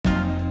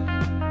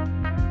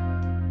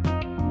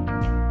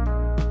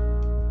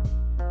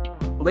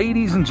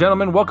Ladies and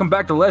gentlemen, welcome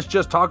back to Let's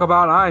Just Talk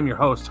About. I'm your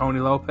host, Tony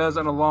Lopez,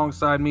 and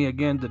alongside me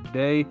again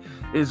today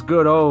is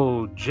good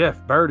old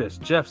Jeff Burtis.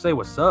 Jeff, say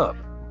what's up.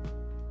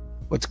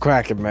 What's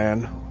cracking,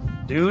 man?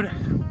 Dude,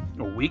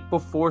 a week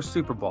before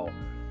Super Bowl.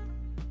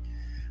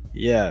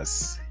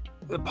 Yes.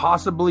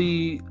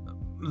 Possibly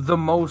the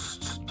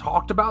most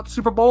talked about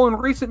Super Bowl in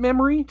recent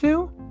memory,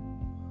 too?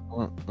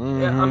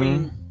 Mm-hmm. Yeah, I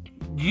mean,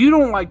 you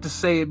don't like to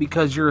say it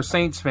because you're a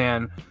Saints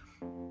fan,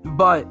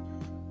 but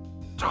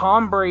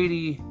Tom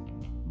Brady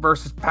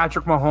versus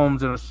Patrick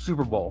Mahomes in a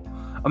Super Bowl,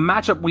 a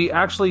matchup we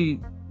actually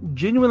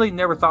genuinely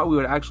never thought we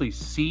would actually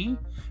see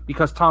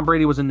because Tom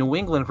Brady was in New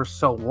England for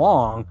so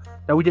long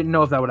that we didn't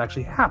know if that would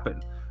actually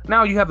happen.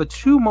 Now you have the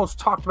two most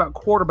talked about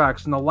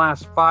quarterbacks in the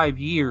last 5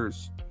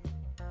 years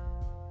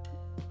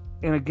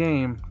in a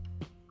game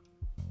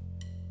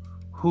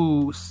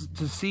to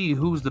see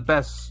who's the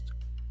best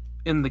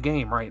in the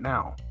game right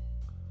now.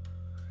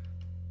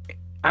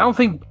 I don't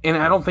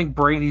think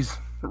Brady's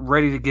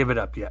ready to give it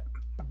up yet.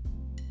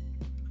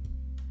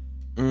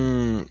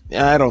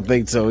 I don't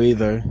think so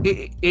either.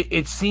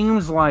 It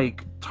seems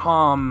like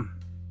Tom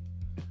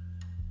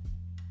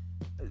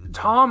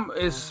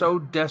is so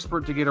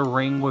desperate to get a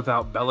ring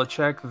without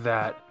Belichick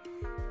that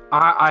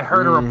I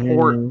heard a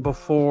report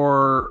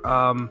before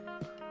the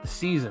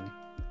season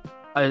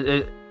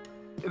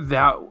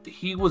that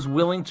he was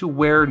willing to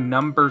wear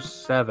number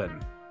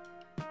 7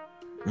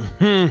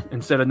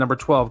 instead of number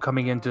 12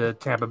 coming into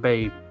Tampa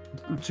Bay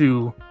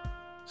to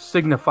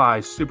signify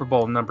Super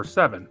Bowl number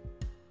 7.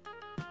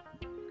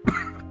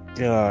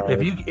 God,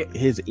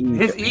 his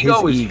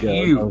ego is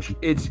huge.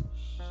 It's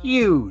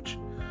huge.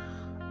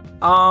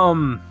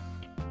 But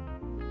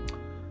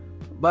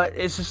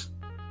it's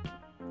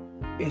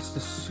the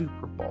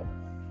Super Bowl.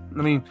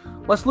 I mean,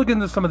 let's look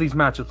into some of these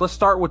matchups. Let's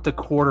start with the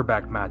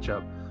quarterback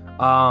matchup.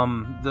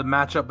 The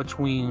matchup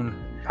between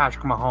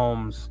Patrick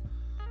Mahomes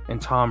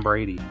and Tom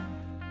Brady.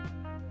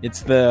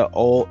 It's the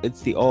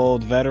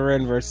old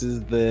veteran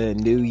versus the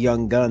new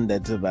young gun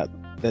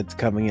that's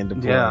coming into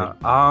play. Yeah.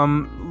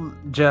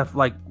 Jeff,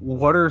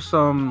 what are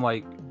some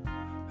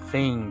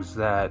things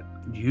that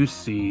you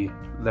see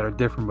that are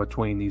different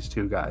between these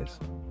two guys?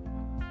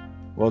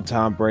 Well,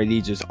 Tom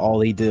Brady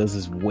all he does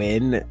is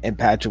win, and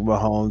Patrick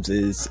Mahomes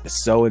is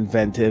so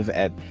inventive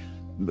at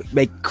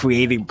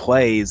creating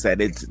plays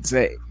that it's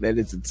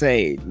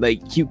insane.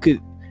 Like you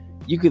could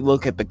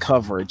look at the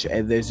coverage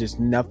and there's just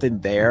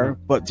nothing there,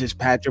 but just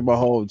Patrick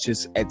Mahomes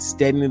just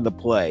extending the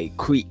play,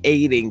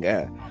 creating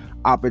a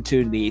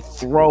opportunity,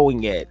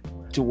 throwing it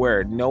to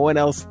where no one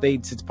else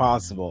thinks it's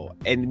possible,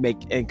 and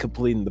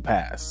completing the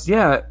pass.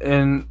 Yeah,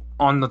 and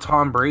on the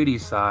Tom Brady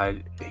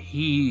side,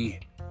 he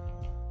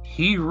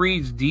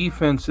reads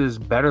defenses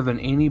better than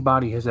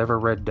anybody has ever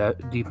read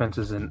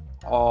defenses in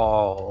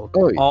all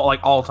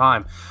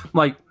time.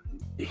 Like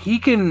he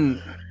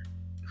can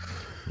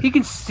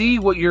see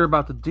what you're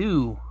about to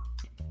do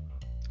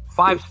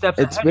 5 steps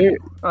ahead.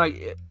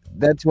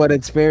 That's what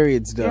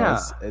experience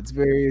does. Yeah.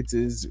 Experience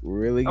is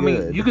really good. I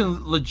mean, you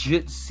can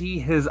legit see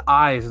his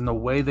eyes and the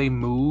way they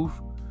move.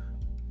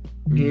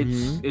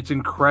 It's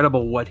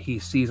incredible what he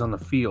sees on the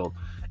field.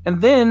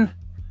 And then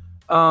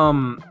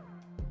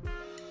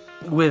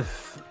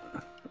with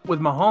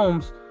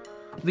Mahomes,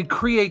 the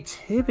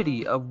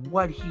creativity of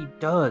what he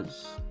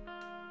does.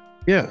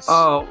 Yes.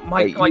 Oh,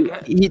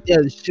 he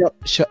does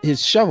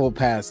his shovel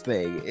pass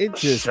thing. It's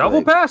just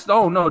shovel pass.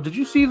 Oh no! Did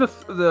you see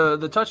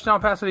the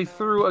touchdown pass that he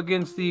threw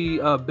against the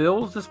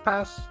Bills this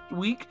past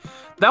week?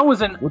 That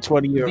was which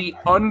one of you? The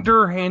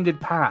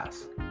underhanded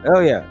pass. Oh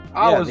yeah.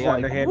 I was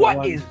like,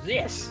 what is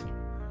this?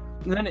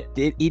 And then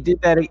he did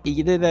that.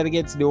 He did that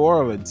against New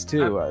Orleans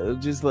too. It was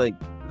just like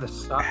the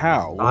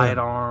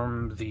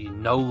sidearm, the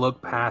no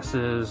look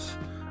passes.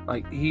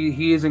 Like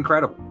he is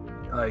incredible.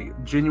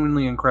 Like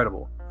genuinely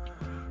incredible.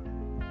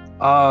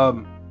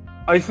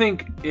 I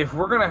think if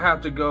we're gonna have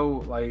to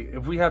go,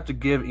 if we have to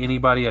give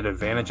anybody an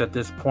advantage at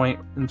this point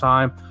in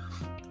time,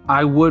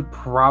 I would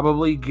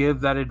probably give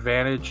that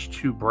advantage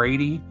to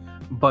Brady,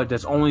 but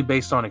that's only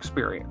based on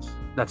experience.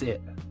 That's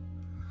it.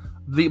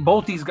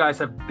 Both these guys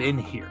have been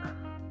here.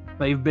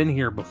 They've been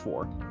here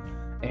before.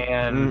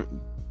 And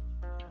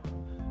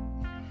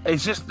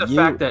it's just the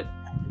fact that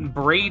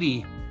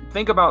Brady,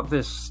 think about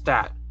this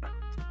stat.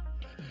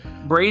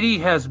 Brady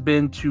has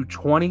been to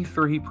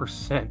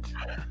 23%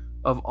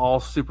 of all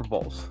Super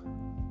Bowls.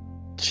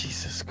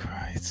 Jesus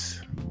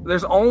Christ.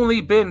 There's only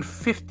been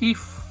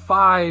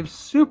 55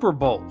 Super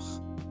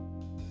Bowls.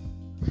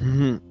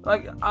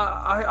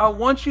 I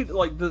want you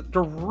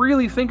to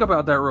really think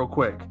about that real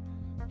quick.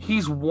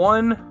 He's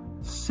won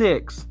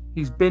 6.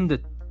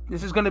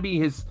 This is going to be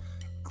his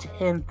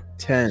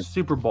 10th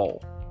Super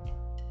Bowl.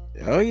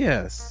 Oh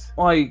yes.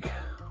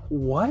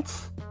 What?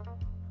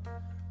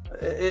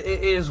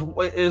 It is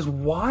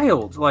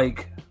wild.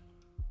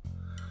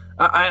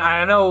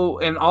 I know,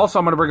 and also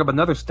I'm going to bring up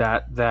another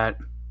stat that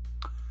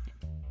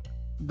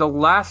the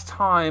last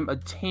time a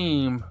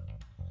team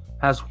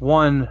has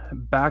won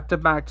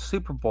back-to-back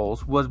Super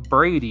Bowls was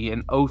Brady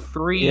in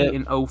 2003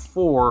 and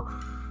 2004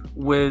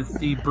 with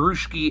the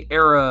Bruschi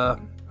era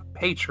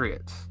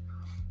Patriots.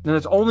 And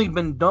it's only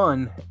been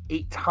done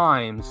 8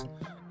 times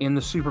in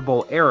the Super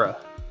Bowl era.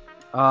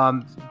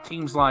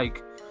 Teams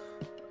like,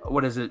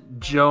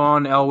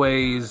 John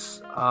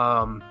Elway's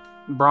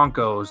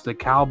Broncos, the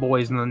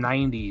Cowboys in the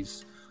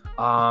 90s,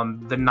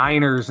 the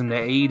Niners in the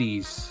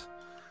 80s.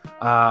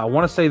 I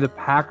want to say the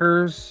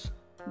Packers.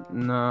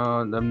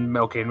 No,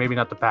 okay, maybe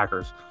not the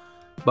Packers.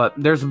 But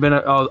there's been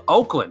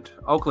Oakland.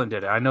 Oakland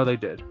did it. I know they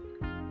did.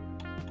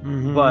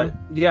 Mm-hmm. But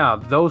yeah,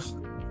 those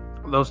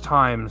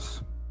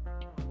times,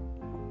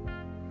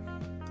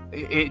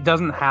 it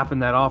doesn't happen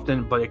that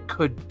often, but it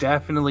could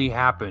definitely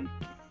happen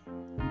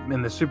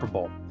in the Super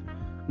Bowl.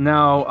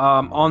 Now,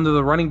 onto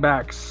the running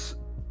backs.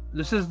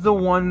 This is the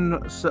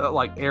one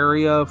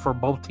area for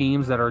both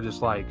teams that are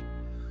just like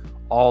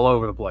all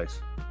over the place.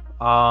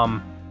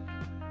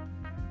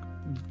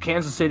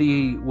 Kansas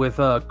City with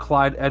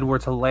Clyde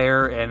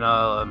Edwards-Helaire and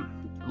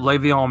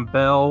Le'Veon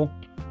Bell,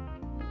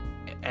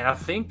 and I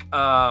think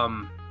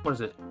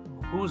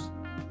who's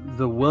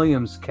the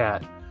Williams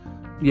cat?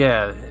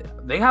 Yeah,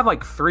 they have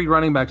like 3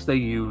 running backs they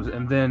use,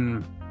 and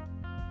then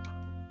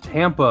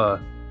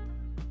Tampa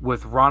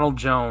with Ronald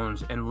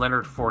Jones and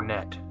Leonard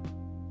Fournette.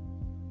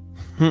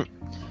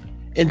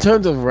 In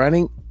terms of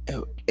running,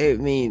 I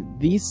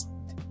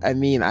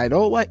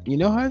don't like, you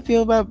know how I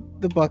feel about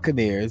the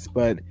Buccaneers,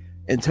 but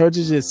in terms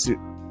of just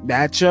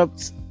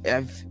matchups,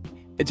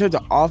 in terms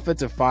of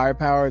offensive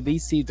firepower,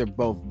 these teams are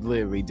both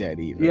literally dead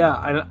even.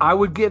 Yeah, and I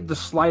would give the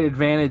slight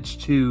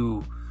advantage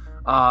to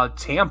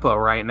Tampa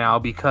right now,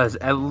 because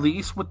at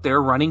least with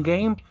their running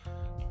game,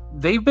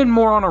 they've been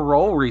more on a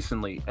roll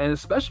recently, and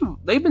especially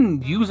they've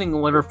been using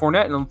Leonard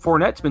Fournette, and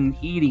Fournette's been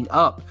heating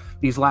up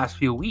these last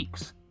few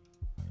weeks.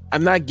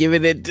 I'm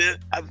giving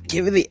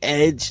the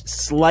edge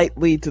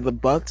slightly to the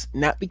Bucs,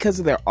 not because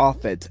of their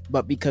offense,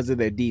 but because of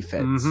their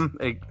defense.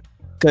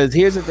 Because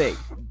here's the thing: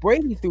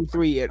 Brady threw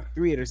three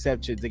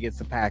interceptions against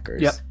the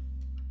Packers. Yep.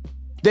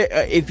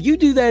 If you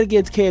do that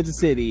against Kansas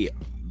City,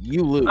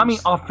 you lose. I mean,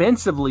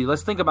 offensively,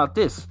 let's think about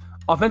this.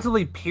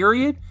 Offensively,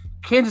 period,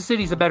 Kansas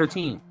City's a better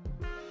team.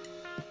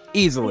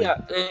 Easily. Yeah,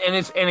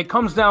 and it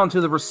comes down to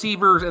the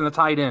receivers and the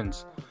tight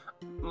ends.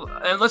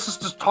 And let's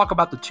just talk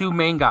about the 2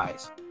 main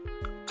guys.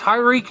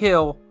 Tyreek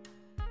Hill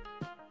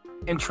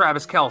and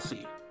Travis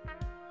Kelce.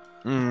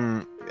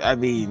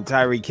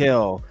 Tyreek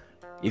Hill,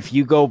 if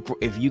you go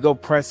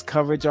press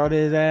coverage on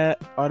his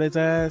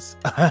ass,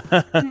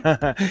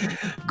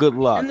 good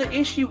luck. And the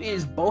issue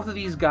is both of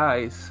these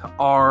guys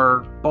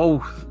are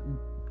both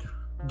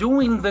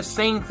doing the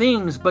same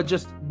things, but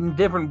just in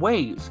different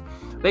ways.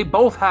 They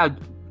both had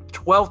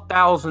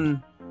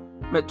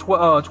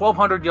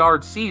 1,200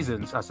 yard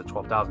seasons. I said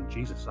 12,000.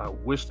 Jesus, I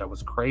wish that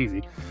was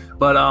crazy.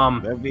 But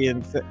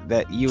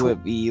that you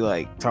would be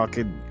like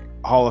talking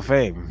Hall of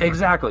Fame.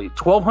 Exactly.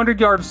 1,200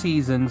 yard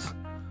seasons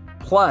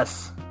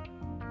plus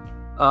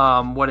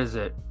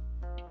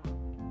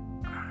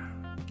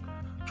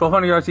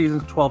 1,200 yard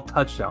seasons, 12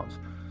 touchdowns.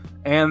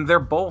 And they're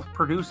both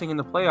producing in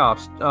the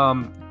playoffs.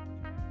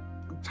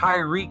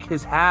 Tyreek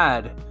has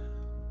had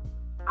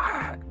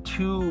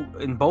 2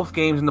 in both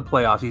games in the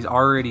playoffs. He's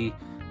already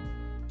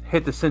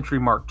hit the century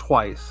mark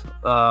twice.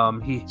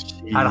 He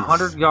had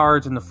 100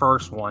 yards in the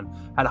first one,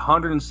 had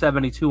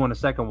 172 in the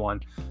second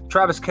one.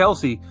 Travis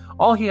Kelce,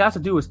 all he has to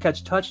do is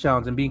catch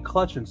touchdowns and be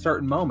clutch in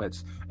certain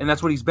moments, and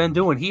that's what he's been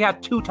doing. He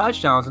had 2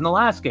 touchdowns in the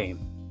last game.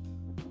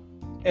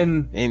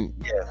 And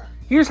yeah.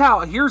 Here's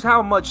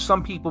how much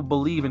some people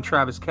believe in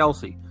Travis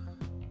Kelce.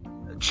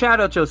 Chad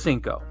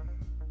Ochocinco,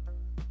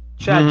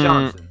 Chad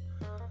Johnson,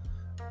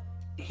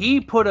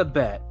 he put a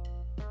bet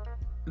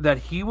that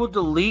he will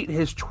delete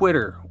his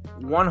Twitter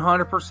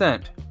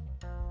 100%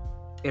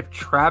 if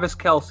Travis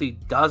Kelce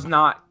does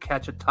not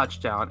catch a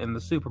touchdown in the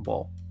Super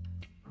Bowl.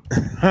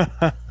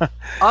 A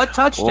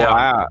touchdown.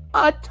 Wow.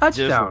 A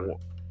touchdown.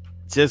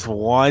 Just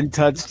one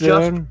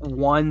touchdown? Just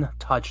one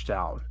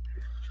touchdown.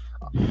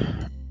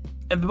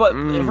 But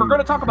if we're going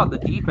to talk about the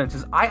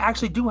defenses, I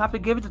actually do have to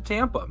give it to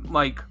Tampa.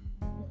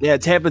 Yeah,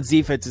 Tampa's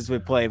defense has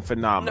been playing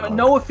phenomenal.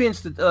 No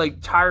offense to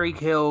Tyreek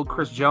Hill,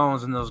 Chris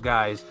Jones, and those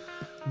guys,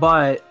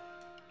 but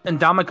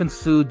Ndamukong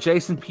Suh,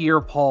 Jason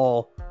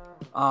Pierre-Paul,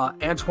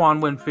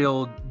 Antoine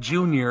Winfield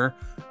Jr.,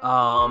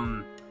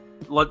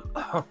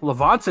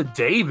 Lavonte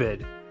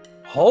David.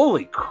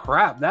 Holy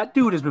crap, that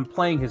dude has been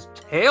playing his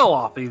tail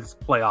off these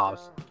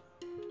playoffs.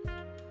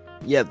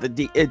 Yeah,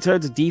 in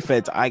terms of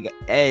defense, I got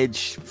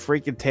edge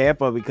freaking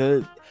Tampa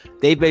because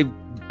they've been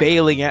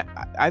bailing out.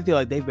 I feel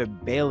like they've been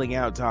bailing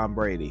out Tom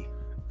Brady.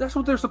 That's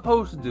what they're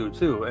supposed to do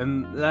too,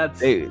 and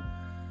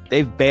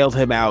they've bailed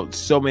him out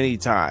so many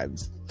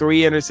times.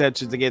 3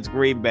 interceptions against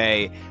Green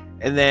Bay,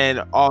 and then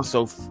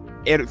also 3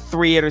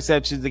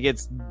 interceptions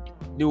against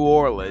New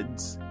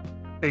Orleans.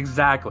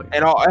 Exactly.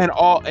 And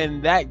all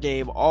in that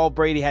game, all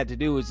Brady had to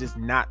do was just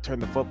not turn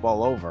the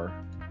football over.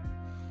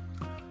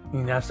 I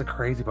mean, that's the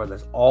crazy part.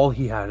 That's all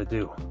he had to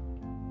do.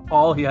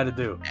 All he had to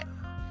do.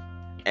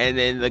 And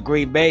in the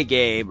Green Bay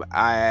game,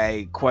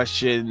 I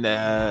question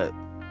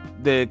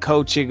the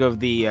coaching of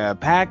the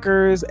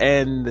Packers,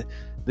 and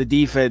the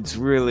defense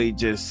really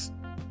just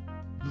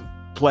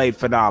played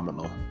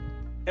phenomenal.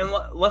 And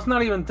let's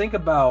not even think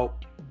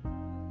about,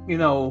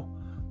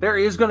 there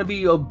is going to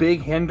be a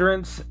big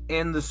hindrance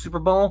in the Super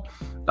Bowl.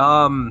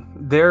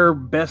 Their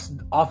best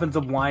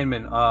offensive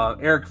lineman,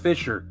 Eric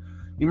Fisher.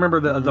 You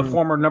remember the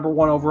former number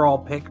 1 overall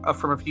pick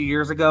from a few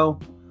years ago?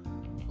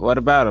 What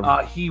about him?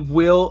 He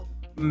will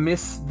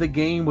miss the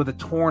game with a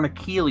torn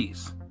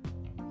Achilles.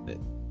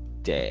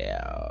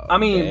 Damn. I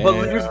mean, but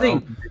here's the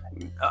thing.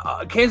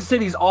 Kansas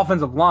City's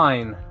offensive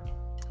line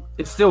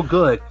is still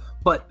good,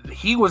 but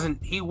he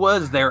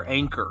was their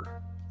anchor.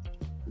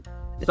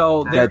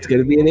 So that's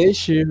going to be an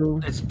issue.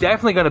 It's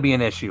definitely going to be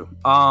an issue.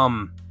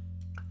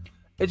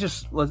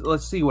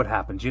 Let's see what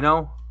happens,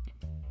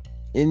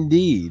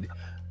 Indeed.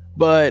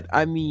 But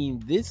I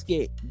mean, this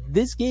game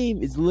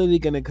is literally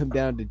going to come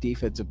down to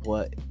defensive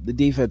play. The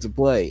defensive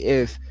play.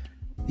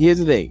 Here's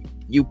the thing,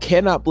 you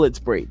cannot blitz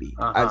Brady.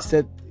 I've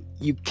said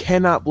you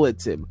cannot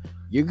blitz him.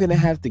 You're going to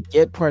have to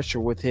get pressure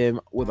with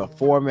him with a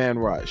 4-man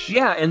rush.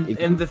 Yeah,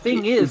 and the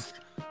thing is,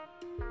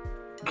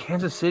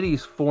 Kansas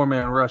City's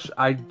 4-man rush,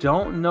 I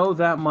don't know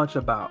that much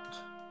about.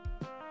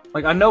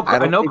 Like I know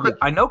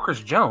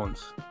Chris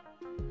Jones,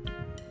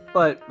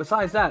 but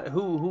besides that,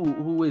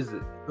 who is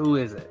it? Who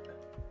is it?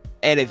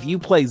 And if you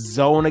play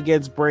zone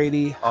against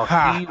Brady,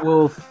 he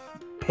will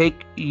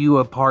pick you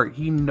apart.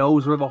 He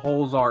knows where the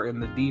holes are in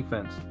the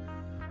defense,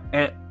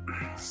 and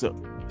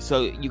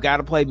so you got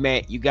to play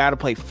man. You got to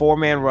play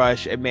 4-man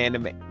rush and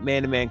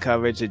man-to-man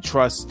coverage, and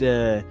trust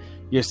your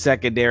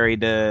secondary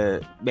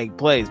to make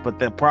plays. But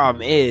the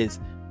problem is,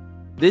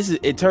 this is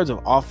in terms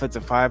of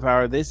offensive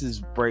firepower. This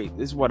is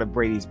one of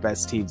Brady's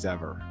best teams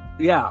ever.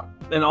 Yeah,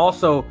 and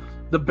also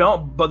the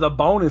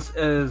bonus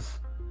is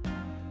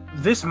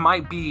this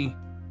might be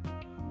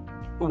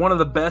one of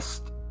the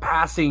best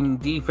passing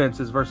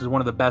defenses versus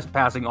one of the best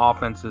passing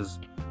offenses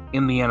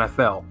in the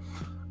NFL.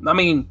 I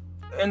mean,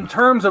 in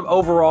terms of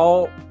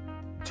overall,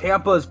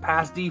 Tampa's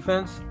pass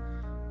defense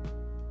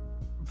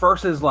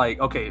versus they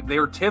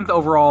were 10th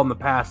overall in the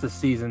pass this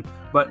season,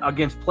 but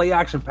against play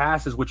action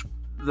passes, which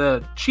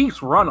the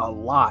Chiefs run a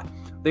lot,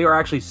 they are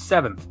actually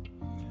 7th.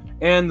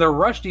 And their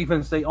rush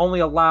defense, they only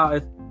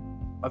allowed,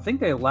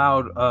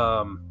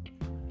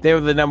 they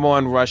were the number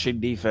 1 rushing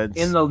defense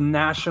in the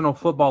National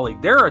Football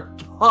League. They're a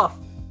tough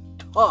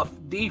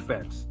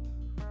defense.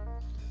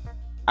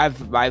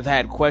 I've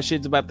had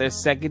questions about their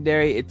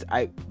secondary.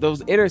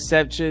 Those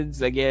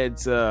interceptions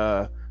against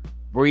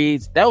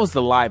Breeze, that was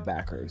the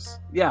linebackers.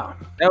 Yeah,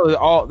 that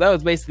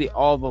was basically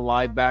all the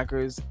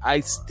linebackers.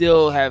 I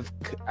still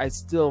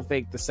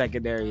think the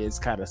secondary is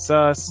kind of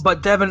sus.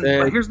 But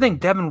here's the thing: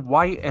 Devin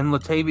White and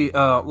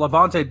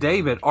Levante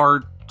David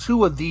are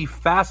 2 of the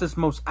fastest,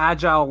 most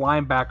agile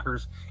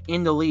linebackers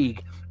in the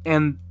league.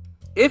 And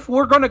if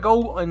we're going to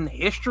go in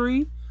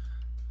history,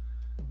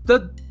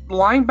 the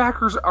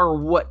linebackers are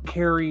what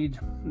carried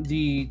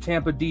the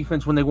Tampa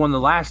defense when they won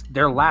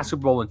their last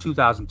Super Bowl in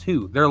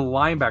 2002. Their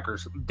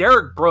linebackers.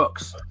 Derek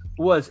Brooks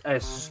was a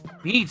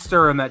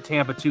speedster in that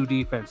Tampa 2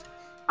 defense.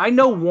 I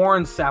know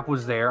Warren Sapp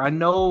was there. I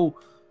know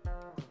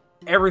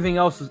everything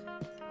else.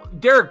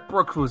 Derek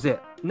Brooks was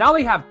it. Now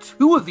they have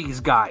 2 of these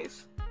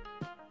guys.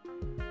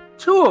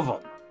 2 of them.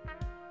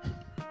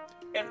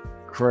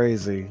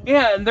 Crazy.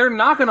 Yeah, and they're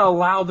not going to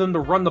allow them to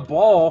run the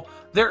ball.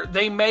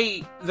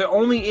 The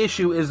only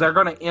issue is they're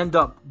going to end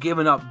up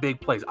giving up big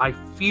plays. I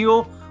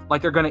feel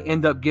like they're going to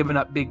end up giving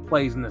up big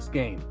plays in this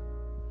game.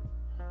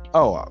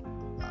 Oh,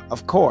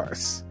 of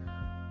course.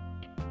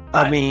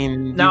 I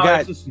mean, you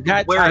got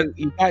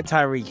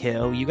Tyreek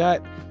Hill, you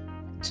got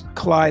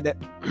Clyde.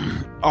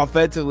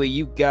 Offensively,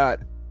 you got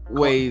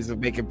ways of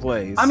making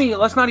plays. I mean,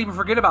 let's not even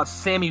forget about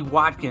Sammy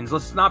Watkins.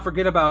 Let's not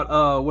forget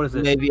about what is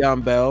it?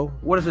 Le'Veon Bell.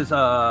 What is this?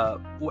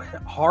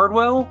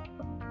 Hardwell.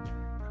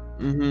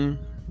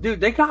 Mm-hmm. Dude,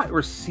 they got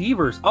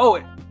receivers.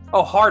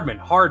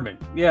 Hardman.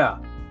 Yeah.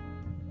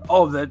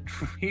 They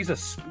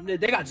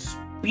got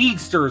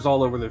speedsters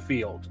all over the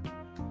field,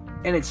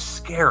 and it's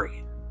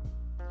scary.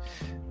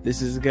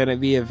 This is going to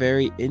be a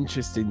very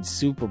interesting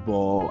Super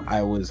Bowl.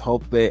 I was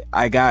hoping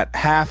I got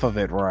half of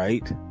it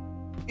right.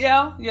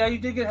 Yeah, you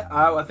did get.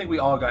 I think we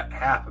all got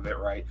half of it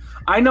right.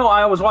 I know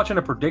I was watching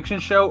a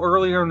prediction show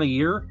earlier in the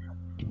year,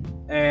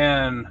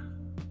 and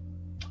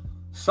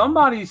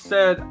somebody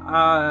said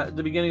at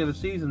the beginning of the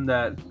season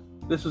that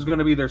this was going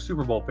to be their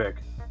Super Bowl pick.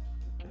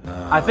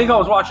 I think I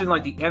was watching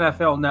the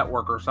NFL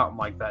Network or something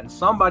like that, and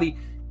somebody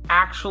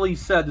actually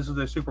said this was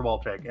their Super Bowl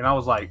pick, and I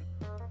was like,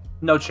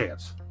 no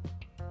chance.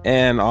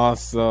 And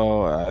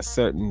also a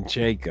certain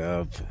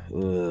Jacob.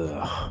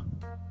 Ugh.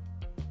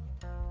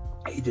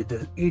 He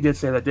did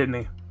say that, didn't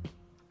he?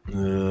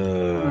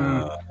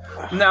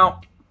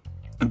 Now,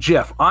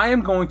 Jeff, I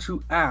am going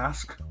to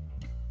ask,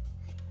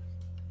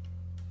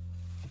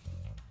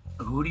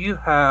 who do you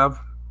have?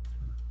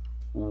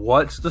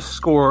 What's the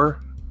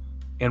score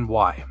and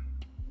why?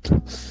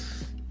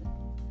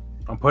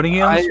 I'm putting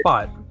you on the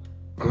spot.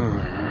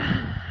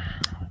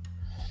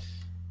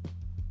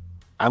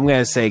 I'm going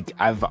to say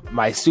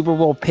my Super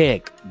Bowl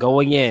pick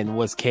going in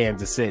was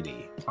Kansas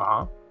City.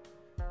 Uh-huh.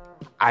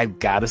 I've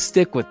got to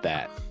stick with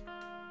that.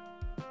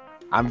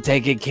 I'm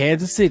taking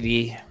Kansas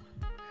City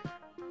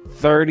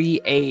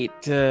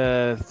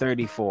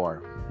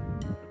 38-34.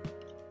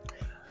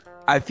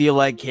 I feel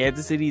like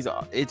Kansas City's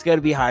it's going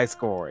to be high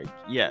scoring.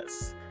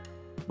 Yes.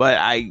 But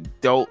I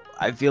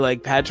feel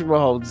like Patrick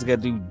Mahomes is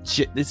going to do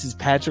this is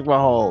Patrick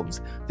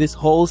Mahomes. This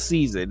whole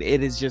season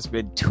it has just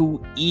been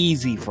too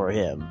easy for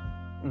him.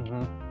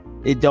 Mm-hmm.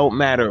 It don't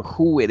matter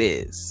who it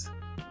is.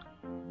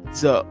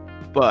 So,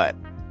 but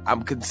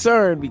I'm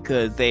concerned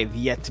because they've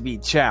yet to be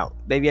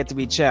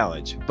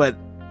challenged. But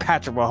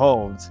Patrick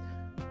Mahomes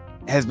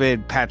has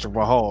been Patrick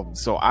Mahomes.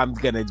 So I'm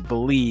going to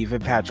believe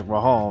in Patrick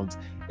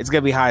Mahomes. It's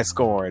going to be high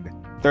scored.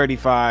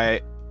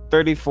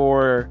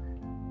 34,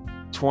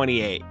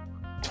 28,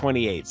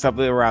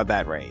 something around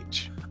that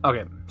range.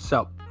 Okay,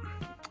 so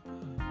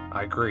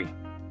I agree.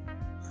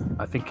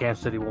 I think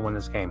Kansas City will win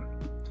this game.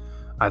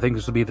 I think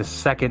this will be the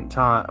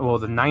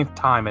the ninth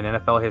time in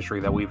NFL history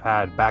that we've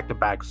had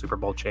back-to-back Super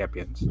Bowl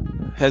champions.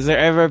 Has there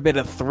ever been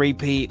a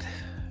three-peat?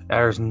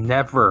 There's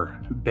never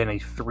been a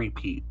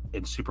three-peat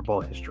in Super Bowl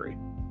history.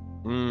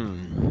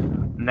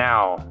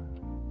 Now,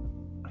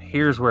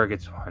 here's where it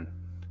gets fun.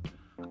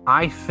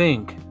 I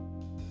think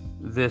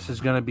this is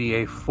going to be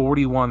a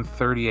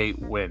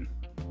 41-38 win.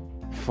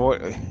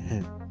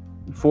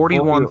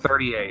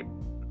 41-38.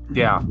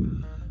 Yeah.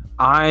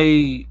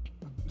 I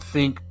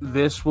think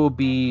this will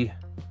be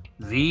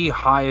the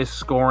highest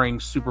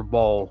scoring Super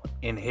Bowl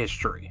in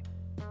history.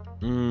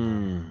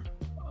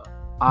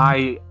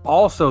 I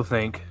also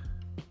think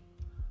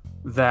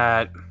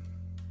that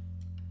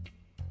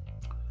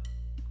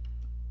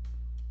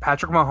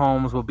Patrick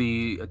Mahomes will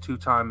be a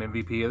two-time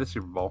MVP of the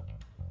Super Bowl.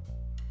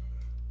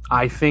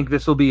 I think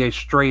this will be a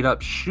straight-up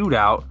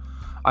shootout.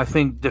 I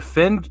think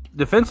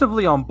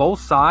defensively on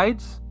both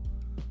sides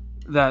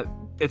that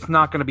it's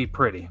not going to be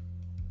pretty.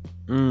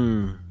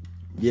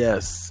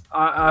 Yes.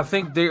 I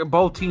think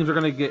both teams are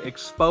going to get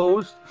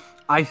exposed.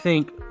 I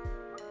think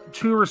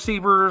two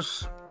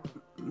receivers,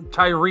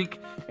 Tyreek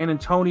and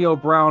Antonio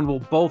Brown, will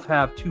both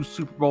have 2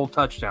 Super Bowl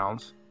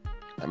touchdowns.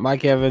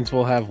 Mike Evans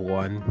will have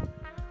 1.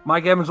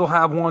 Mike Evans will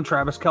have 1.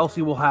 Travis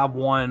Kelce will have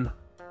 1.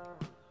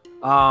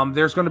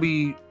 There's going to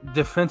be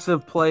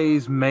defensive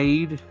plays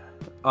made.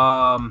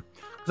 Because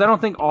I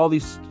don't think all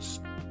these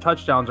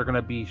touchdowns are going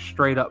to be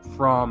straight up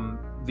from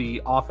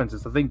the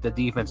offenses. I think the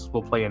defenses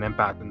will play an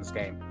impact in this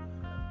game.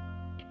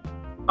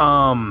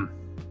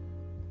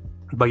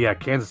 But yeah,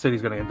 Kansas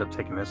City's going to end up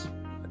taking this.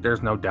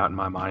 There's no doubt in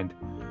my mind.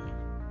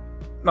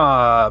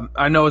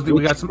 I know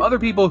we got some other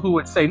people who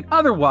would say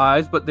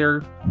otherwise, but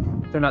they're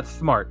not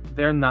smart.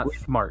 They're not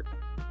smart.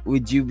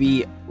 Would you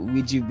be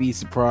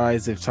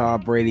surprised if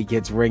Tom Brady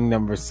gets ring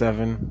number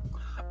 7?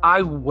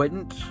 I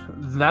wouldn't.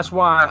 That's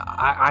why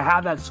I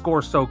had that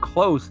score so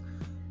close,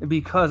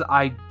 because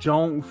I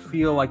don't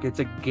feel like it's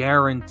a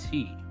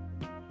guarantee.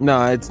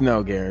 No, it's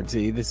no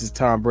guarantee. This is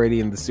Tom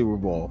Brady in the Super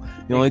Bowl.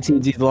 The only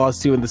teams he's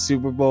lost to in the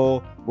Super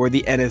Bowl were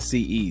the NFC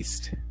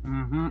East.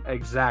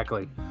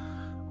 Exactly.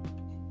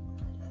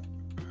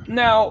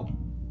 Now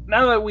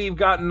that we've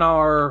gotten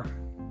our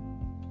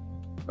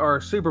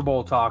Super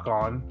Bowl talk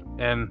on,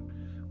 and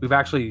we've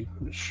actually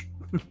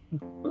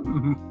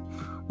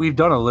we've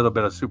done a little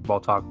bit of Super Bowl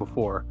talk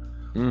before.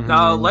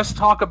 Now let's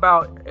talk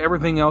about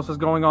everything else that's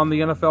going on in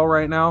the NFL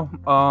right now.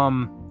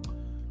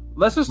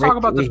 Let's just talk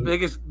about the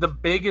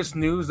biggest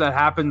news that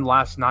happened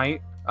last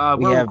night.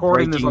 We're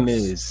recording breaking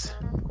news.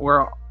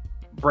 We're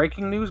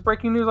breaking news,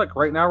 like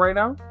right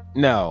now.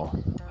 No.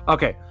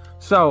 Okay,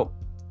 so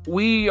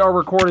we are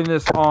recording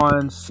this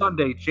on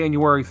Sunday,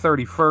 January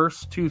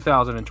 31st,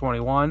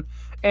 2021,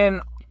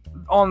 and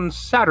on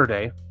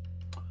Saturday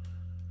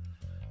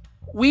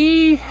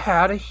we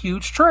had a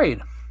huge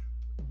trade.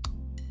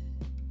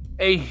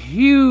 A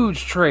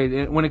huge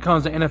trade when it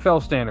comes to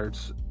NFL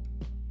standards.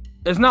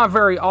 It's not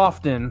very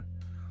often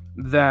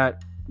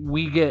that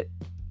we get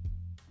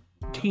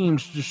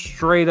teams just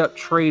straight up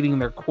trading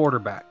their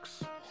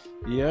quarterbacks.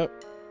 Yep.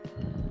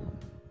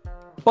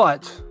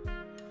 But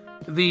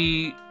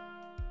the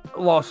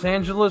Los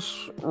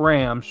Angeles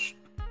Rams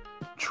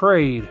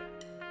trade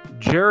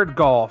Jared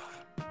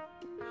Goff.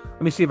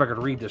 Let me see if I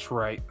can read this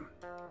right.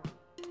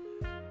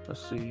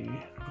 Let's see.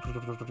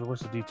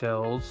 What's the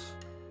details?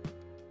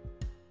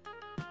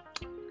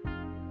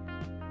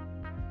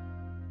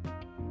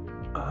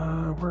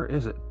 Where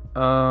is it?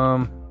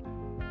 Oh,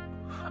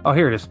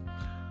 here it is.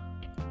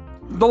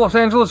 The Los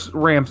Angeles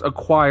Rams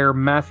acquire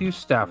Matthew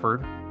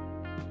Stafford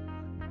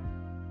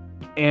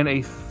and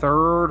a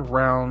third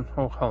round.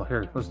 Oh,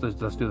 here. Let's do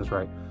this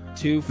right.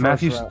 2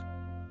 first round.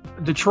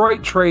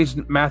 Detroit trades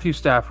Matthew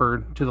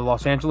Stafford to the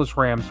Los Angeles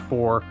Rams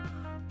for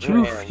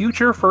 2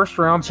 future first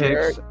round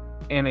picks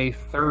and a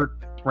third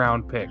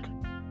round pick.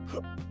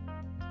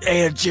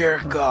 And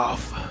Jared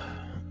Goff.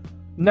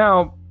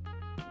 Now,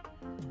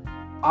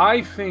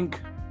 I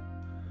think,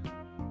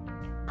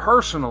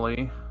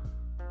 personally,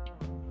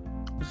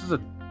 this is a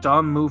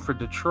dumb move for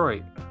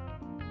Detroit.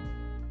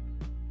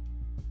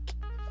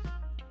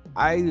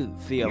 I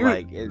feel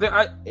like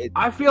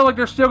I feel like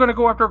they're still going to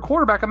go after a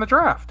quarterback in the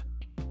draft.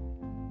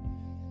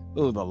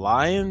 Oh, the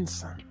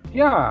Lions?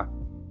 Yeah.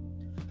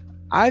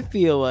 I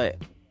feel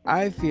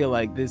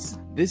like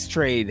this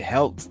trade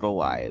helps the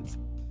Lions.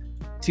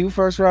 2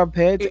 first-round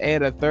picks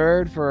and a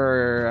third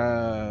for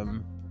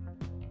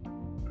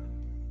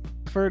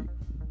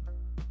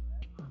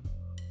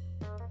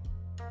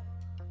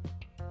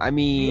I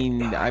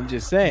mean, I'm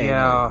just saying.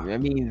 Yeah.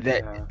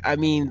 I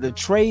mean the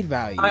trade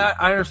value.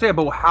 I understand,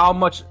 but how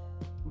much?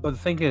 But the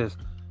thing is,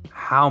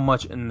 how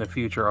much in the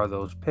future are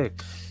those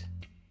picks?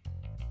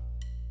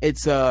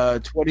 It's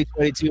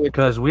 2022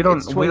 because we don't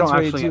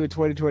actually and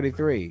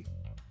 2023.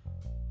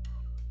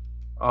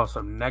 Oh,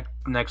 so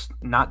next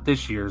not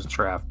this year's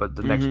draft, but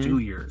the next 2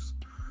 years.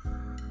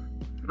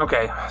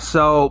 Okay,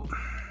 so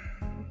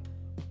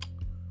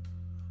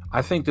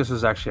I think this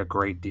is actually a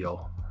great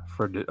deal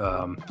for the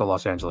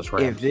Los Angeles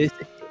Rams.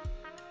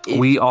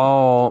 We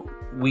all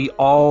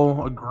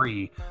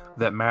agree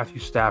that Matthew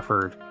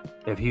Stafford,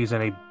 if he's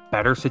in a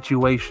better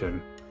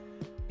situation,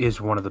 is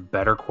one of the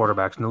better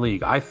quarterbacks in the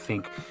league. I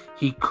think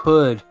he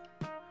could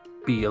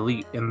be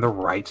elite in the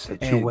right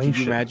situation.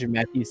 Can you imagine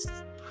Matthew?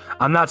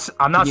 I'm not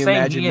saying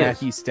imagine he is.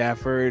 Matthew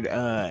Stafford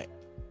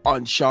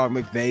on Sean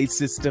McVay's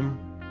system?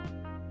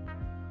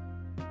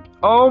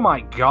 Oh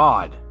my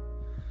God,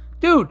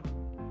 dude!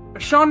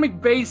 Sean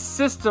McVay's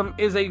system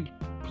is a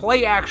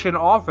play-action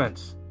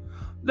offense.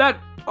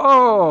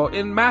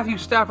 And Matthew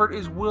Stafford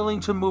is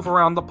willing to move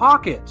around the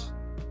pocket.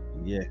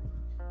 Yeah,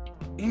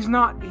 he's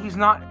not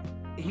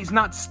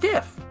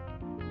stiff.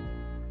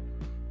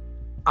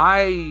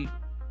 I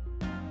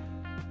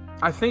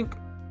think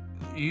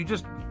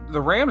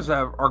the Rams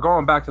are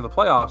going back to the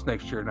playoffs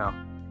next year now.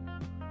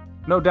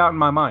 No doubt in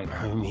my mind.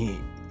 I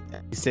mean,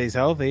 he stays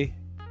healthy.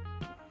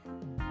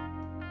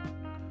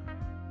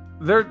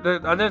 I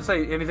didn't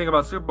say anything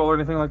about Super Bowl or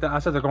anything like that. I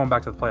said they're going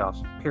back to the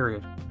playoffs.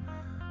 Period.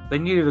 They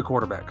needed a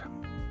quarterback.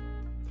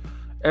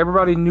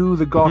 Everybody knew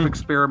the golf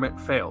experiment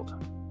failed.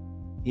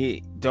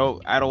 I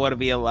don't want to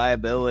be a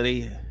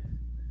liability.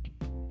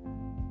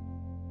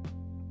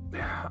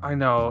 I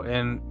know,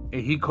 and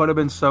he could have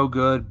been so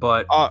good,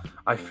 but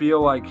I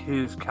feel like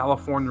his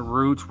California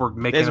roots were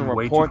making him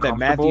way too comfortable. There's a report that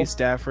Matthew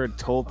Stafford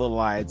told the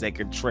Lions they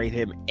could trade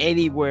him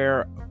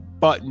anywhere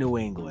but New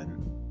England.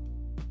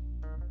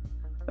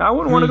 I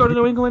wouldn't want to go to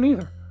New England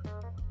either.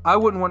 I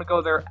wouldn't want to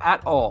go there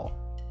at all.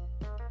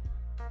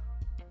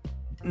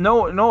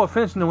 No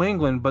offense, New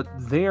England, but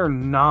they're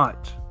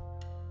not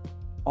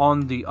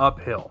on the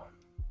uphill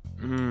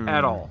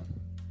at all.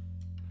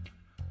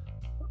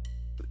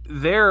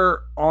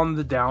 They're on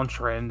the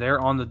downtrend. They're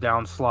on the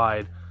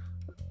downslide.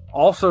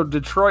 Also,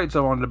 Detroit's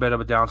on a bit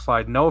of a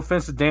downslide. No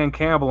offense to Dan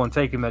Campbell and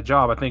taking that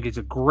job. I think he's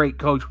a great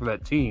coach for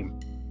that team.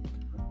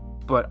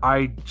 But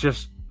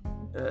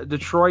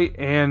Detroit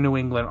and New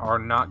England are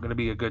not going to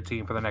be a good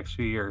team for the next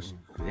few years.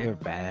 They're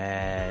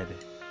bad.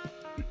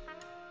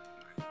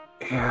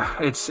 Yeah,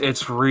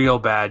 it's real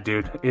bad,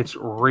 dude. It's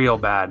real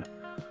bad.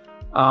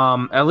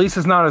 At least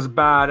it's not as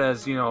bad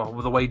as,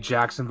 the way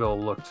Jacksonville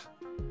looked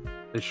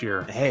this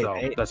year.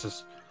 That's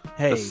just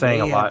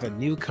saying a lot. They have a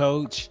new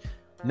coach,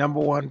 number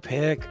 1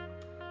 pick.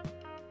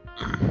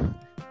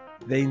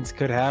 Things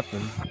could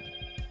happen.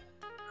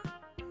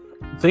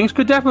 Things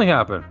could definitely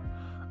happen.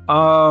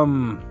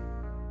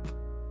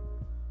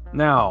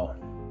 Now,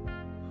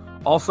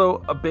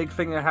 also a big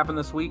thing that happened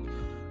this week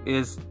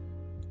is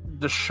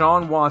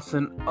Deshaun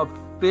Watson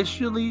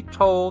officially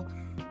told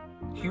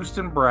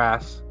Houston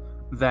Brass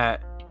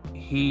that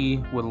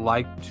he would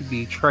like to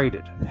be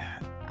traded.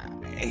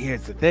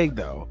 Here's the thing,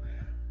 though.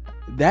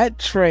 That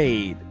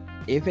trade,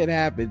 if it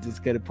happens, it's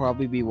going to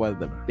probably be one of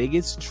the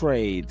biggest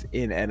trades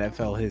in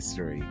NFL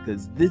history,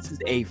 because this is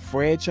a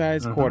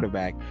franchise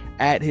quarterback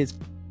at his.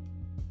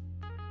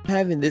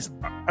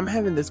 I'm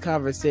having this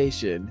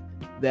conversation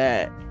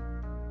at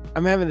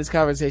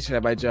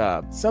my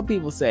job. Some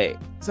people say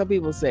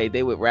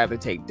they would rather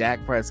take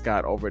Dak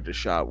Prescott over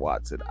Deshaun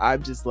Watson.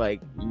 I'm just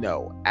like,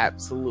 no,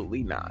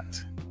 absolutely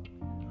not.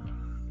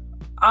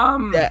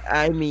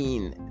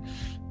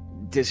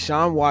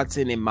 Deshaun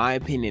Watson, in my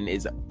opinion,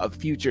 is a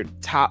future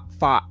top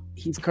 5.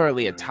 He's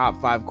currently a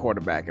top 5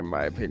 quarterback, in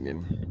my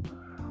opinion.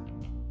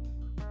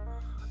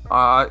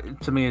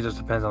 To me, it just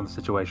depends on the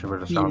situation for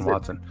Deshaun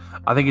Watson.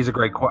 I think he's a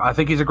great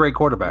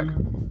quarterback,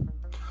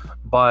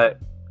 but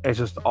it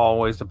just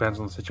always depends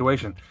on the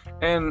situation.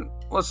 And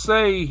let's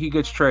say he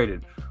gets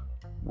traded.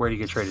 Where do you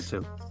get traded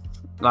to?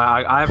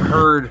 I've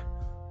heard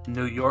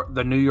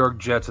the New York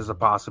Jets is a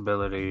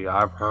possibility.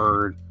 I've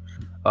heard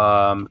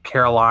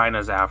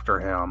Carolina's after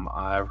him.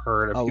 I've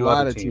heard a few lot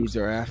other of teams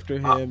are after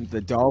him.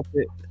 The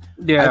Dolphins.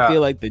 Yeah, I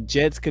feel like the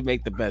Jets could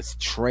make the best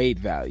trade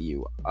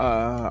value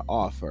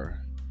offer.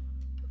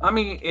 I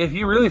mean, if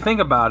you really think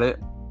about it,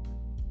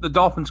 the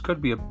Dolphins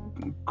could be a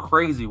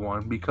crazy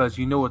one, because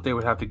you know what they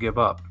would have to give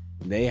up.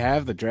 They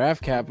have the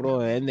draft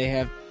capital, and they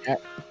have...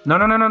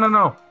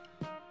 No.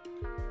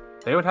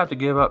 They would have to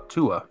give up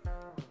Tua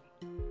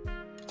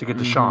to get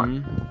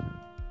Deshaun.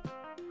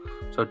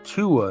 So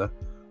Tua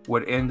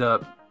would end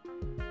up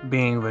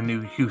being the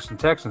new Houston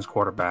Texans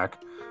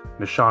quarterback.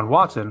 Deshaun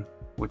Watson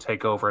would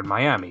take over in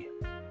Miami.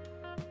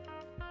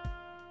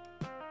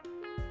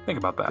 Think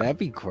about that. That'd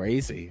be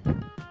crazy.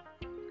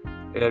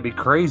 It'd be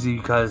crazy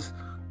because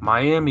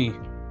Miami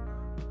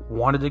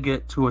wanted to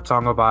get Tua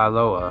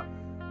Tagovailoa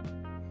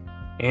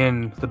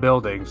in the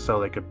building so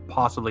they could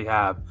possibly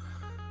have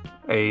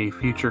a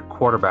future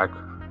quarterback,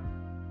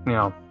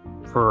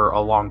 for a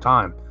long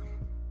time.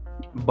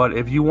 But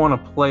if you want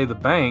to play the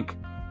bank,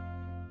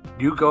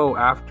 you go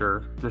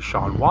after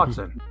Deshaun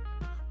Watson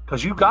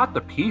because you got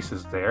the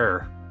pieces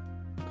there.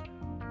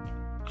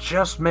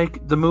 Just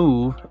make the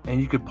move, and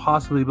you could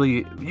possibly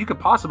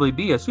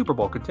be a Super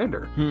Bowl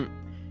contender.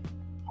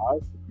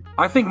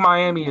 I think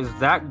Miami is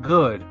that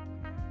good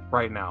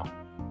right now.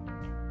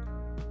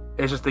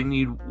 It's just they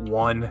need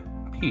one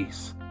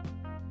piece,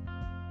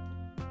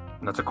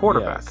 and that's a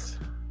quarterback. Yes.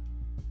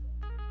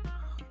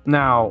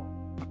 Now,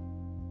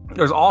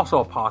 there's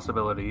also a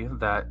possibility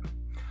that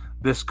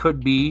this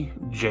could be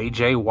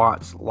J.J.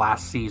 Watt's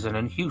last season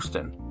in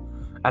Houston,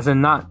 as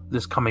in not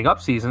this coming up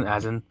season,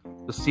 as in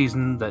the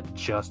season that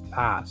just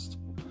passed.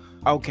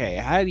 Okay,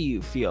 how do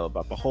you feel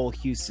about the whole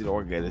Houston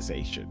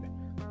organization?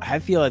 I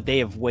feel like they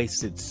have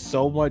wasted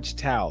so much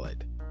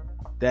talent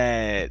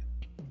that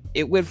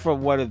it went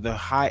from one of the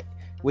high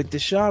with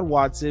Deshaun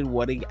Watson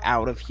wanting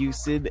out of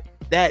Houston.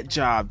 That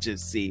job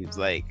just seems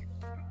like,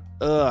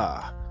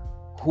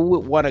 who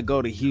would want to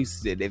go to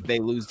Houston if they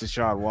lose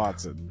Deshaun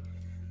Watson?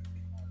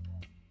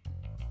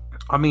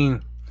 I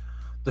mean,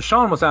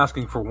 Deshaun was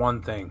asking for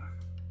one thing.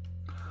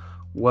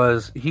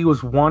 He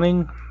was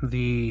wanting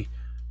the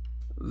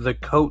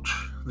coach,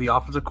 the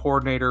offensive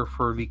coordinator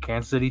for the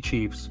Kansas City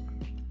Chiefs,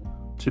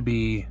 to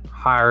be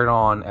hired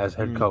on as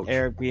head coach.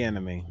 Eric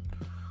Bieniemy.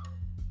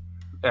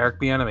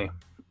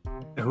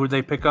 Who would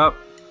they pick up?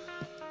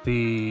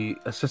 The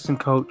assistant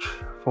coach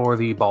for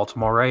the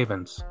Baltimore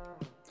Ravens.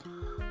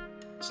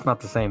 It's not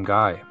the same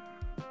guy.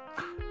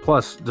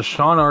 Plus,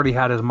 Deshaun already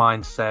had his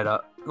mind set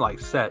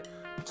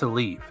to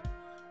leave.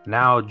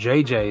 Now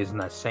JJ is in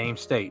that same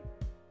state.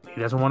 He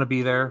doesn't want to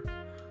be there.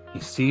 He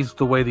sees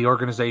the way the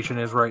organization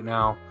is right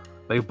now.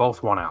 They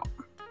both want out.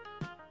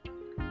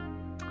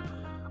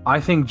 I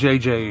think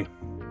JJ.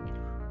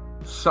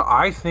 So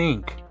I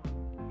think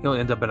he'll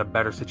end up in a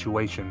better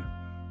situation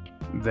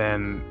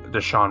than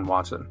Deshaun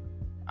Watson.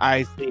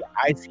 I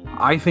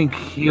think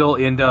he'll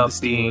end up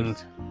being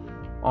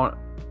on.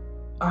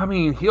 I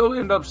mean, he'll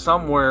end up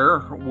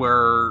somewhere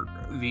where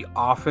the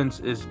offense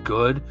is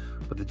good,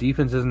 but the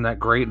defense isn't that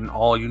great, and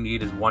all you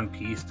need is one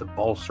piece to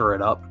bolster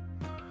it up.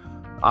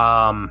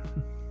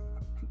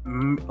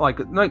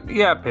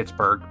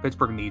 Pittsburgh.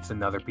 Pittsburgh needs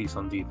another piece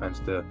on defense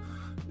to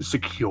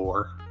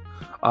secure.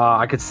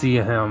 I could see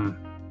him,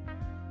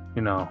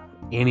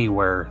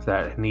 anywhere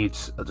that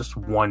needs just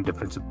one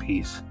defensive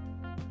piece.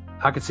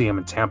 I could see him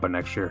in Tampa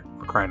next year,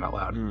 for crying out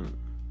loud.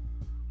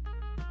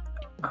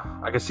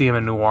 I could see him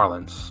in New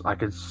Orleans. I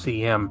could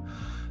see him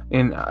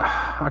in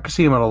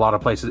a lot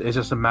of places. It's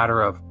just a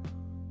matter of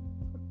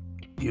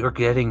you're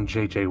getting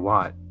J.J.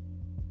 Watt.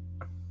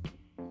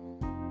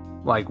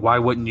 Like, why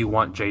wouldn't you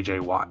want J.J.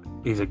 Watt?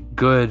 He's a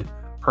good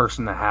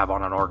person to have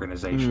on an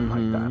organization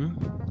like that.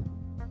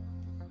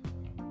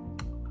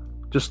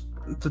 Just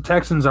the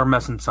Texans are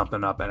messing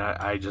something up, and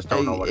I just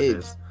don't know what it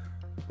is.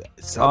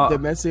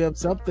 Something messing up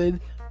something.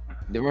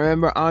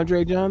 Remember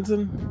Andre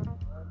Johnson?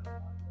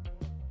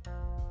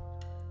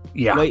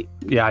 Yeah,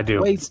 I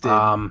do. Wasted.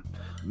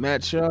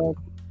 Matt Schaub.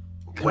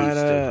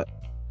 Wasted.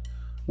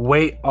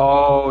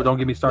 Don't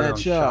get me started Matt on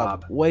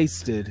Schaub.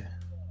 Wasted.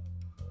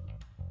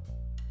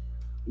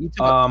 You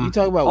talk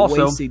about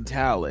also, wasting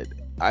talent.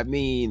 I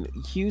mean,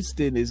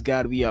 Houston has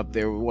got to be up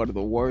there with one of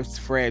the worst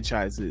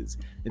franchises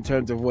in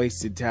terms of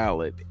wasted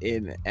talent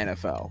in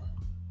NFL.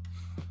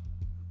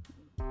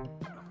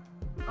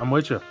 I'm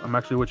with you. I'm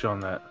actually with you on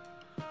that.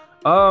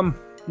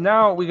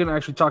 Now we can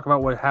actually talk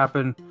about what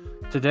happened.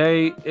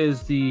 Today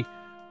is the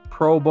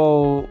Pro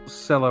Bowl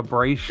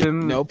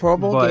celebration. No Pro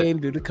Bowl game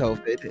due to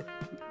COVID.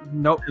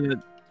 Nope.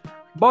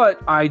 But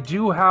I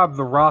do have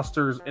the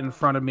rosters in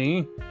front of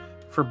me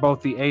for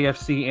both the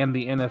AFC and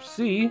the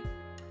NFC.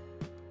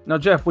 Now,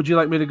 Jeff, would you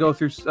like me to go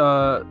through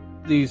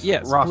these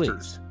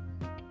rosters?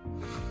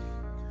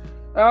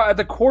 At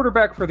the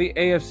quarterback for the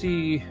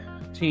AFC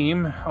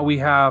team, we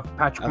have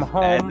Patrick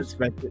Mahomes,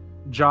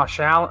 Josh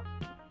Allen,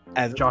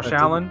 and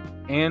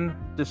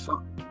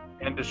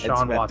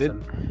Deshaun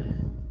Watson.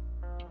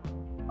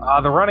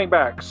 The running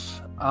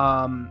backs,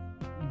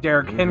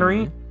 Derrick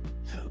Henry,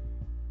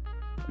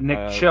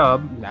 Nick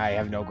Chubb. I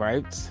have no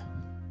gripes.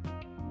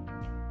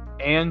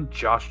 And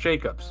Josh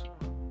Jacobs.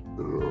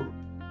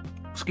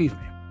 Excuse me.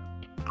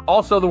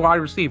 Also the wide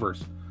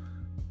receivers,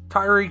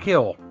 Tyreek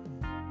Hill,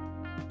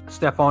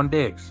 Stephon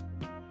Diggs,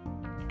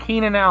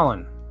 Keenan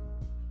Allen,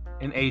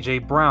 and A.J.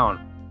 Brown.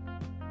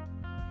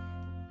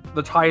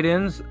 The tight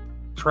ends,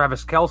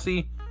 Travis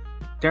Kelce,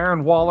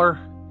 Darren Waller.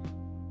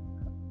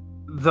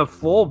 The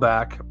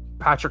fullback,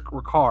 Patrick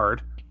Ricard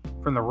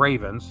from the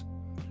Ravens.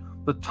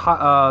 The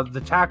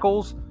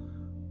tackles,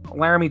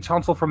 Laramie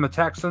Tunsil from the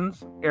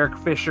Texans, Eric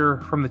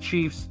Fisher from the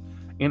Chiefs,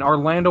 and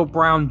Orlando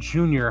Brown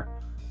Jr.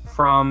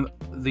 from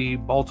the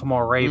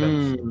Baltimore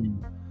Ravens.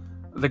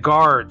 The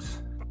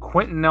guards,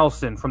 Quentin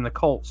Nelson from the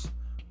Colts,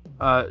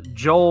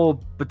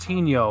 Joel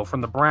Patino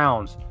from the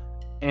Browns,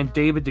 and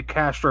David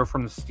DeCastro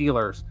from the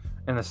Steelers.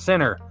 In the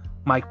center,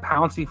 Mike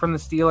Pouncey from the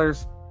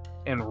Steelers,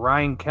 and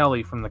Ryan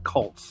Kelly from the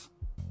Colts.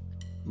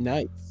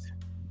 Nice.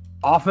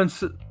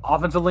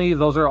 Offensively,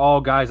 those are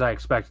all guys I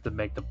expected to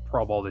make the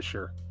Pro Bowl this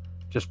year.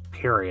 Just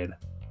period.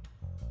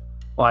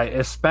 Like,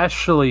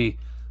 especially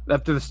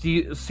after the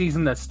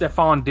season that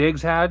Stephon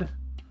Diggs had.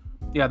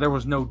 Yeah, there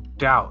was no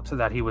doubt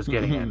that he was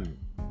getting in.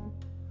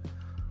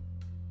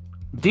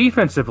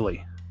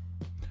 Defensively,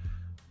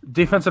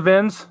 defensive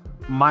ends,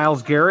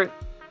 Myles Garrett,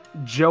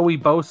 Joey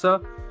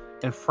Bosa,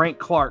 and Frank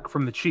Clark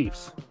from the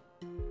Chiefs.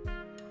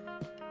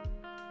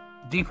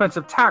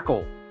 Defensive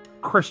tackle,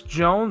 Chris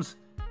Jones,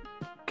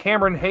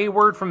 Cameron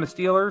Hayward from the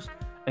Steelers,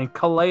 and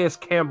Calais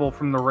Campbell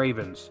from the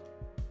Ravens.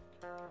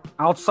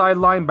 Outside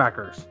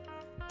linebackers,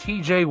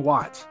 TJ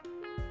Watt,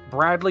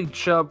 Bradley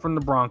Chubb from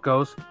the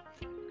Broncos,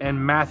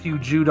 and Matthew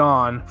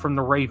Judon from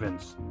the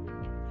Ravens.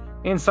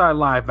 Inside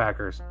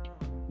linebackers,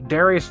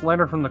 Darius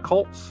Leonard from the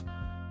Colts,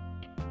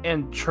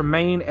 and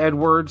Tremaine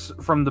Edwards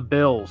from the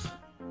Bills.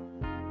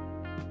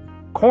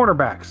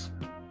 Cornerbacks,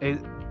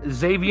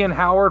 Xavier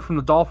Howard from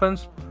the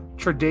Dolphins,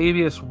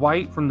 Tre'Davious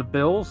White from the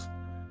Bills,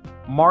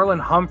 Marlon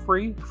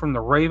Humphrey from the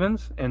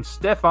Ravens, and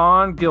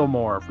Stephon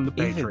Gilmore from the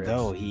Patriots.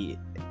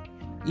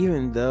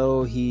 Even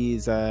though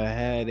he's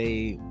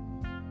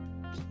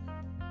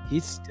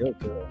he's still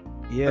good.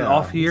 Yeah, an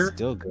off year, he's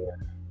still good.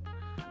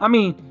 I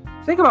mean,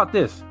 think about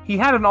this. He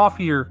had an off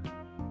year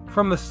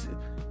from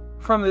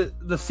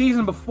the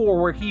season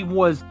before, where he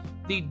was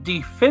the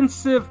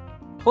defensive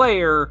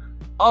player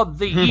of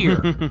the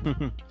year.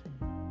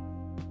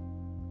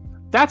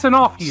 That's an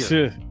off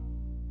year.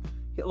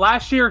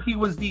 Last year, he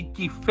was the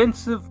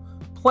defensive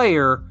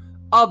player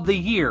of the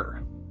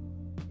year.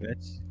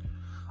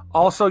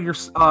 Also, your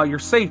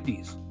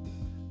safeties: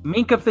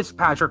 Minkah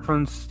Fitzpatrick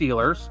from the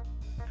Steelers,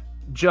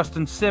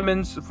 Justin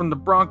Simmons from the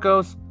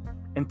Broncos,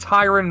 and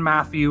Tyrann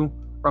Mathieu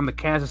from the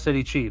Kansas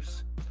City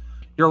Chiefs.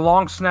 Your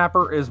long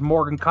snapper is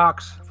Morgan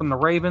Cox from the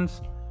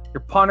Ravens.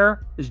 Your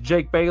punter is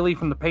Jake Bailey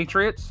from the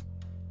Patriots.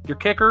 Your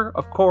kicker,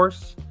 of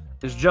course,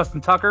 is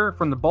Justin Tucker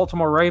from the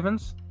Baltimore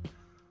Ravens.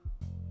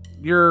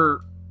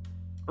 Your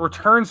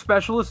return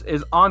specialist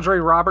is Andre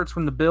Roberts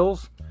from the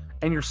Bills.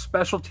 And your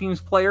special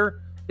teams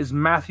player is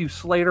Matthew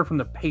Slater from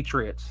the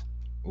Patriots.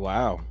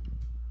 Wow.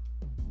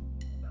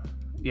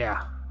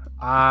 Yeah,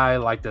 I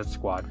like that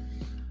squad.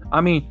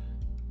 I mean,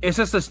 it's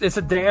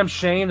a damn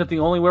shame that the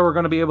only way we're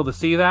going to be able to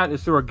see that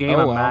is through a game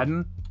of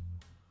Madden.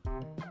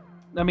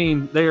 I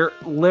mean, they're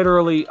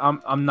literally,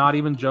 I'm not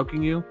even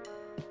joking you.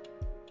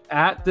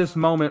 At this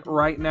moment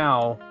right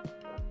now,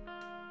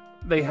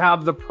 they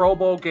have the Pro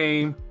Bowl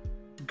game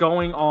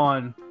going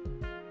on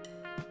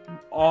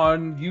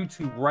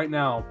YouTube right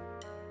now.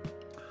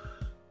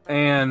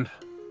 And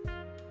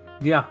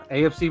yeah,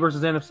 AFC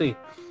versus NFC.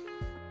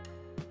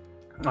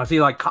 I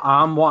see, like,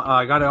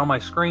 I got it on my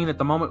screen at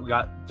the moment. We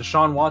got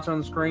Deshaun Watson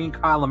on the screen,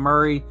 Kyler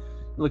Murray.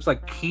 It looks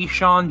like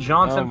Keyshawn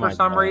Johnson for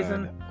some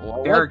reason.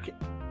 Derek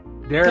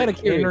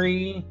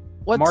Henry,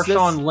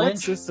 Marshawn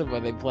Lynch. What system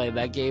are they playing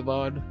that game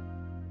on?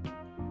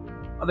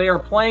 They are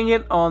playing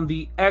it on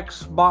the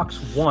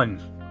Xbox One.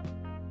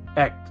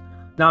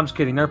 No, I'm just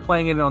kidding. They're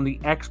playing it on the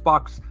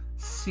Xbox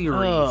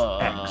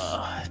Series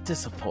X.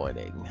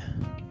 Disappointing.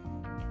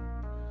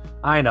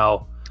 I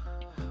know.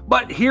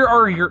 But here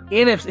is your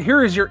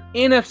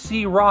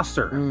NFC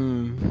roster.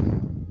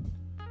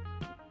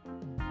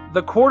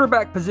 The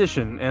quarterback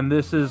position, and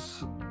this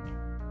is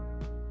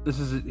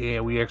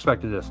we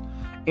expected this.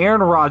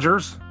 Aaron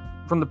Rodgers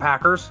from the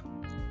Packers,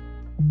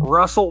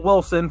 Russell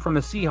Wilson from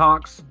the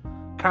Seahawks,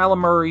 Kyler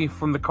Murray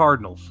from the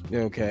Cardinals.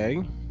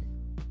 Okay.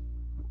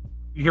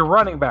 Your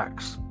running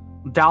backs: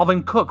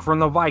 Dalvin Cook from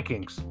the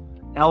Vikings,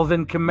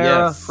 Alvin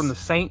Kamara from the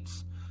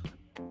Saints,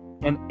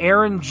 and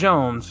Aaron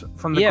Jones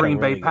from the Green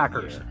Bay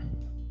Packers.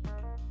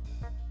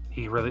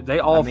 Three of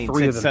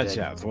them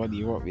touchdowns. What do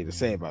you want me to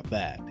say about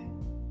that?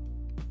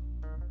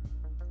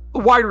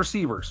 Wide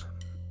receivers: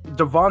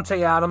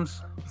 Devontae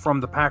Adams from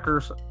the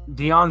Packers,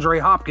 DeAndre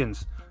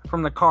Hopkins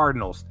from the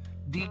Cardinals,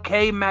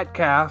 DK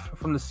Metcalf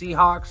from the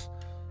Seahawks,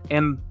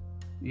 and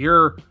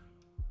your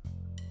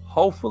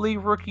hopefully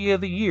rookie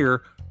of the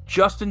year,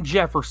 Justin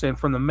Jefferson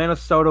from the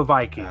Minnesota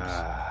Vikings.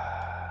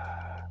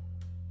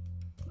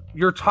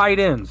 Your tight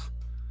ends: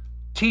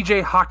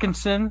 TJ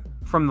Hawkinson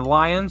from the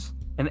Lions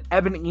and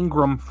Evan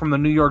Ingram from the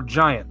New York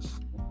Giants.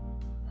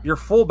 Your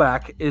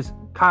fullback is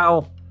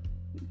Kyle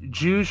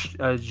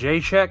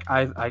Juszczyk.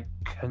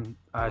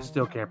 I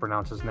still can't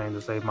pronounce his name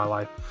to save my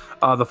life.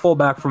 The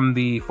fullback from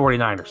the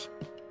 49ers.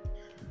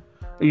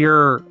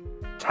 Your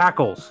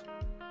tackles: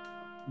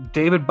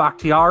 David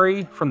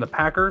Bakhtiari from the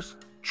Packers,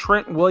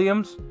 Trent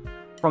Williams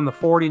from the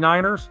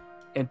 49ers,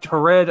 and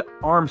Teron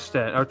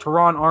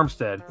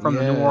Armstead from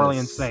the New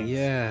Orleans Saints.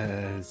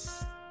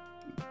 Yes.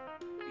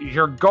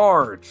 Your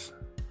guards: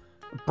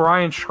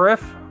 Brian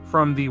Schriff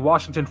from the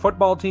Washington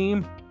football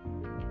team.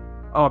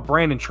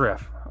 Brandon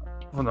Schriff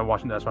from the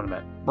Washington. That's what I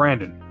meant.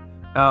 Brandon.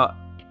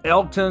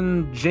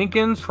 Elton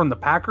Jenkins from the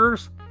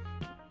Packers,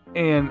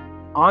 and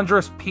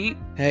Andres Pete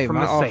Hey, from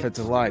my the Saints.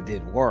 offensive line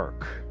did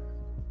work.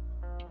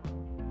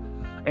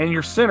 And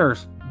your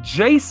centers,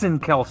 Jason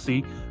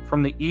Kelsey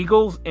from the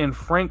Eagles and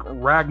Frank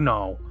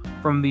Ragnow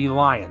from the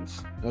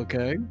Lions.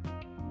 Okay.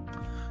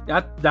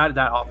 That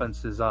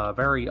offense is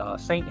very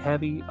Saint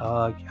heavy.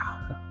 Yeah.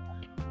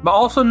 But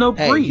also no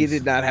Hey, Breeze. he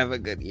did not have a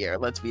good year.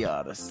 Let's be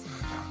honest.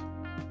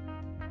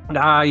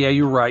 Yeah,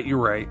 you're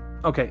right.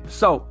 Okay,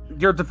 so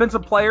your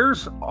defensive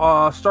players,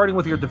 starting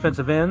with your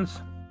defensive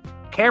ends,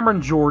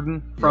 Cameron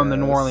Jordan from the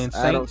New Orleans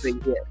Saints. I don't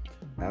think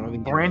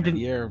Brandon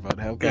year, but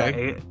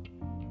okay. Yeah,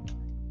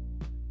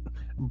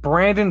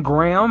 Brandon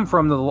Graham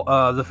from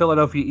the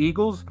Philadelphia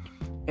Eagles,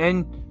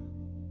 and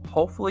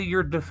hopefully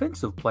your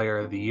defensive player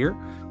of the year,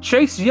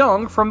 Chase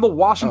Young from the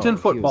Washington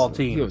football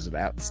team. He was an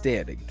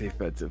outstanding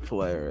defensive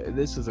player. And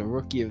this was a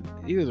rookie.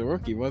 He was a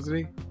rookie, wasn't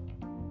he?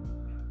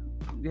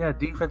 Yeah,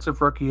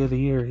 defensive rookie of the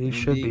year. He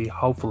should be,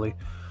 hopefully.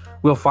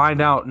 We'll find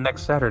out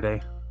next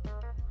Saturday.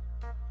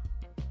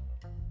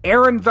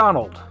 Aaron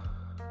Donald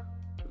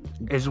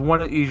is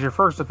your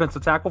first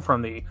defensive tackle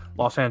from the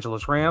Los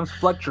Angeles Rams.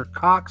 Fletcher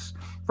Cox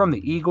from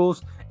the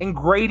Eagles. And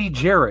Grady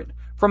Jarrett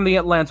from the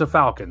Atlanta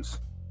Falcons.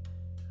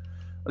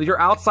 Your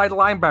outside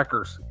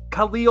linebackers,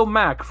 Khalil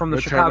Mack from the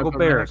Chicago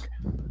Bears.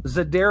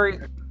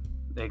 Zadarius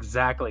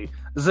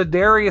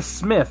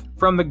Smith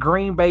from the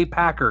Green Bay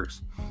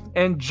Packers.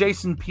 And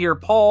Jason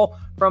Pierre-Paul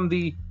from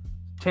the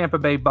Tampa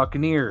Bay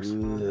Buccaneers.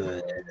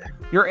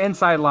 Your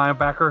inside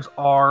linebackers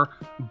are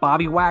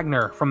Bobby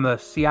Wagner from the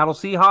Seattle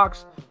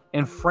Seahawks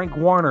and Frank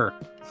Warner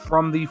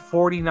from the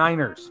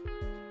 49ers.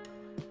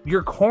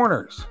 Your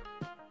corners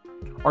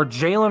are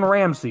Jalen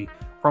Ramsey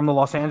from the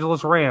Los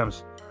Angeles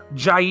Rams,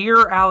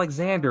 Jair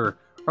Alexander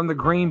from the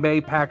Green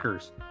Bay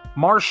Packers,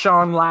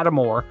 Marshawn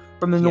Lattimore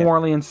from the New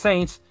Orleans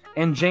Saints,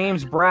 and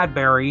James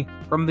Bradbury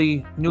from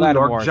the New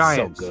York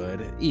Giants. So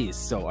good. He is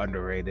so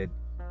underrated.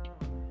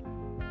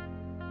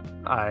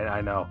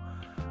 I know.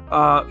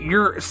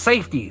 Your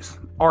safeties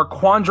are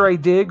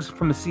Quandre Diggs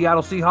from the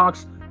Seattle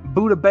Seahawks,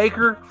 Budda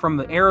Baker from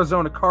the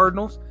Arizona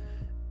Cardinals,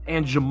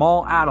 and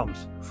Jamal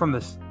Adams from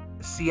the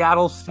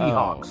Seattle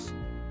Seahawks.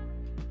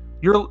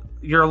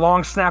 Your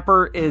long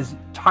snapper is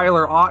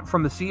Tyler Ott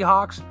from the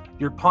Seahawks.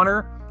 Your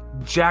punter,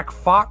 Jack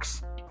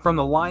Fox from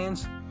the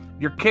Lions.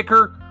 Your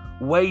kicker,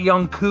 Wei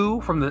Young Koo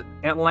from the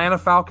Atlanta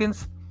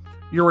Falcons.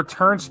 Your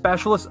return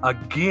specialist,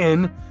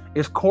 again,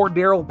 is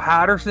Cordero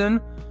Patterson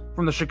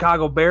from the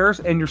Chicago Bears.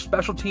 And your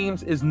special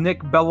teams is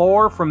Nick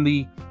Bellore from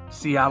the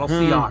Seattle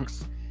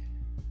Seahawks.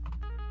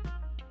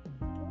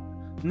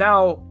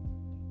 Now,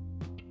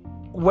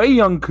 Wei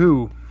Young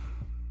Koo,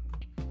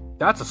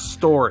 that's a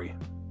story.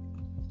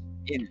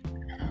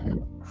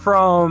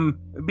 From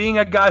being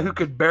a guy who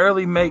could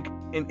barely make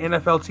an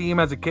NFL team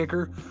as a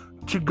kicker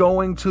to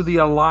going to the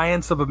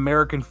Alliance of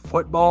American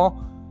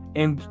Football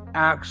and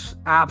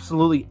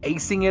absolutely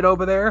acing it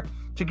over there,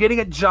 to getting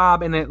a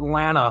job in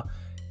Atlanta,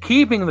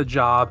 keeping the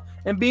job,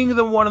 and being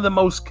one of the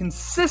most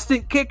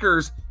consistent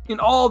kickers in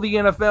all the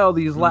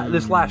NFL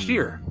this last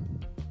year.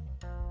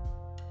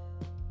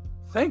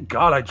 Thank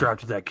God I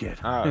drafted that kid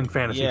in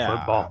fantasy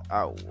football.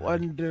 I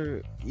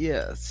wonder,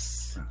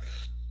 yes.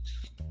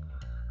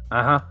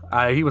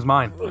 He was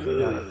mine.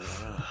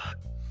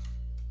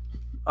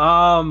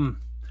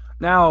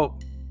 Now,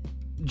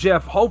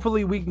 Jeff,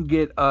 hopefully we can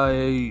get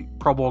a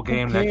Pro Bowl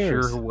game next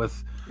year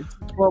with.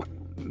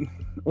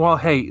 Well,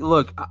 hey,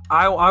 look,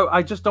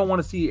 I just don't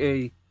want to see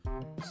a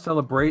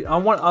celebrate. I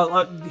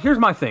want. Here's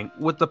my thing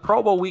with the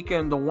Pro Bowl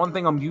weekend. The one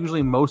thing I'm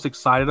usually most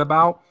excited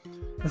about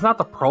is not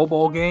the Pro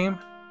Bowl game.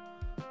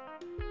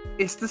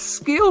 It's the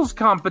skills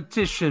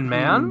competition,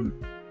 man.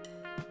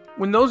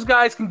 When those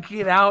guys can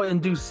get out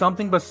and do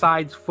something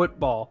besides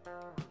football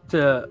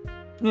to,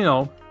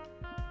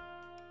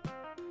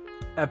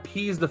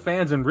 appease the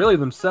fans and really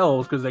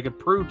themselves, because they could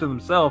prove to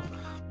themselves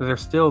that they're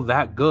still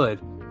that good.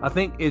 I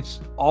think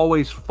it's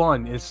always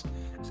fun. It's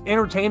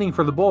entertaining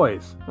for the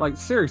boys. Like,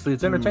 seriously,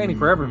 it's entertaining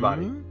for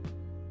everybody.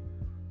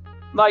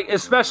 Like,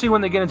 especially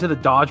when they get into the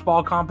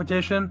dodgeball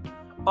competition.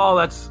 Oh,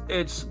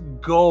 it's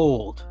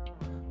gold.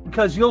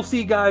 Because you'll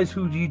see guys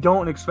who you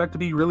don't expect to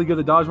be really good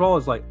at dodgeball.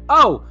 It's like,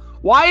 oh,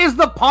 why is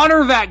the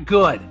punter that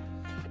good?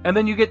 And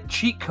then you get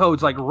cheat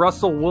codes like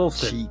Russell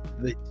Wilson.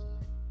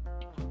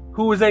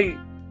 Who is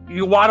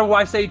why do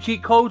I say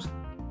cheat codes?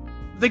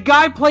 The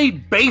guy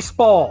played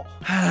baseball.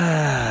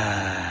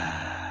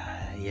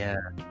 Yeah.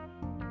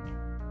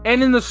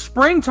 And in the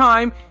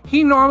springtime,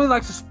 he normally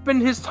likes to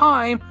spend his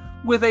time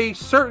with a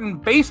certain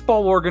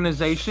baseball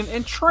organization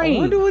and train. I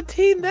wonder what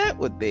team that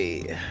would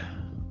be.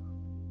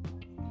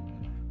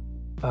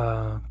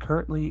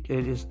 Currently,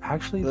 it is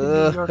actually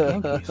the New York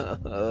Yankees.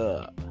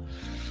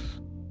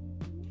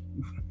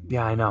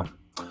 Yeah, I know.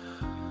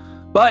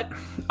 But,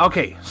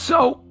 okay,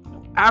 so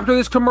after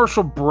this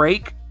commercial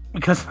break,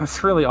 because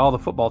that's really all the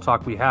football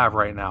talk we have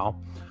right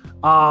now,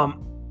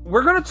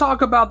 we're going to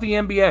talk about the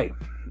NBA.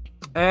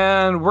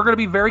 And we're going to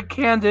be very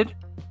candid,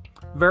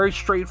 very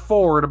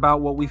straightforward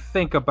about what we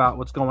think about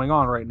what's going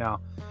on right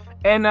now.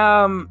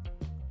 And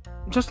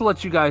just to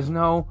let you guys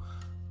know,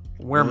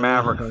 we're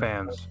Maverick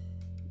fans.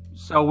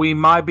 So we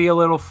might be a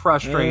little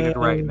frustrated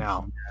right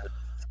now.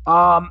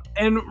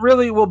 And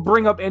really, we'll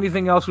bring up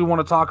anything else we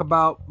want to talk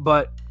about.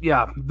 But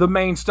yeah, the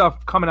main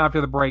stuff coming after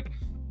the break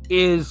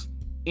is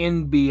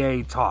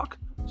NBA talk.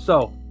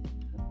 So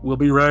we'll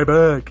be right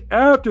back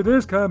after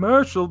this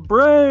commercial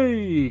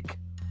break.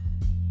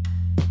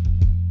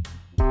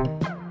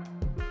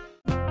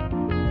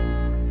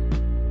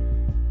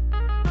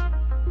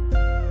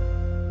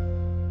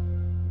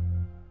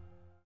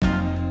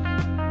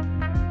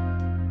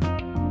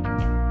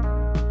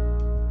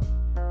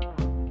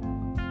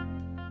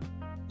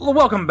 Well,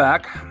 welcome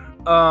back.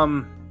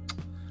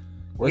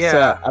 What's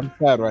up? I'm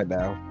sad right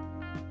now.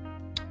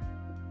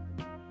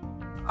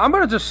 I'm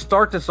going to just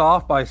start this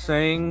off by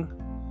saying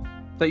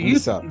that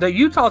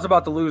Utah's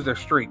about to lose their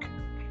streak.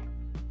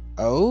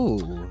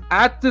 Oh.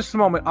 At this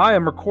moment, I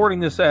am recording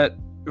this at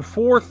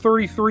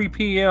 4:33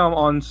 p.m.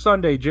 on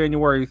Sunday,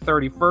 January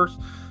 31st,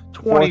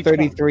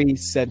 4:33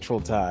 Central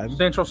Time.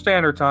 Central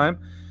Standard Time.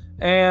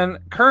 And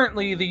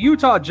currently, the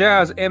Utah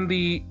Jazz and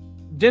the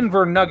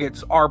Denver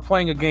Nuggets are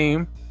playing a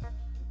game.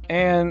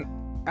 And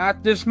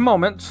at this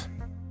moment,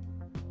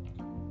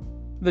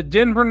 the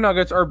Denver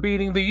Nuggets are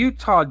beating the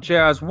Utah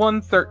Jazz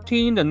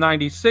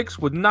 113-96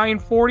 with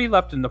 9:40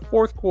 left in the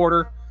fourth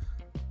quarter.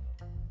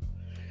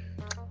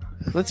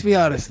 Let's be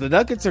honest, the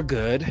Nuggets are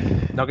good.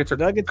 Nuggets are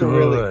really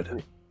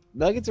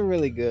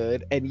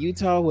good. And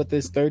Utah, with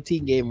this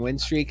 13-game win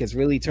streak, has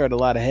really turned a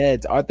lot of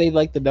heads. Aren't they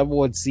like the number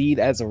one seed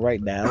as of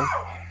right now?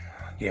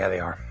 Yeah, they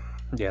are.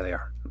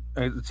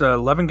 It's an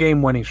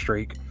 11-game winning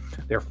streak.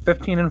 They're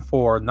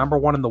 15-4, number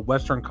one in the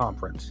Western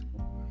Conference.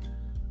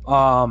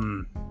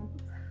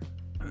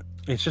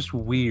 It's just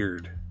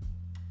weird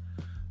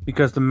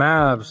because the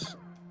Mavs.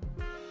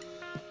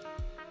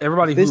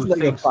 Everybody this who is like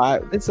thinks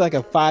it's like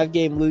a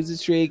 5-game losing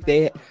streak.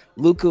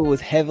 Luka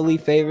was heavily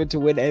favored to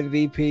win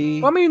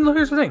MVP. I mean,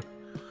 here's the thing: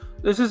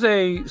 this is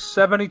a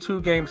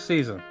 72-game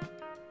season.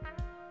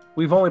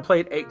 We've only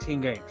played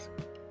 18 games.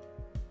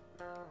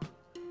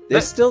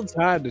 There's still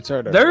time to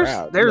turn it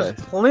around. There's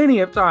plenty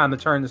of time to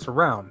turn this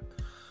around.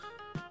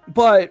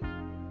 But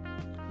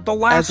the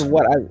last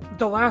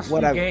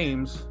few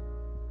games,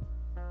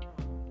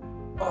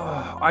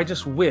 I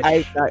just wish.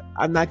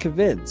 I'm not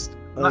convinced.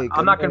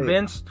 I'm not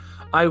convinced.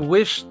 I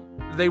wish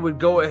they would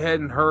go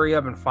ahead and hurry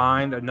up and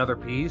find another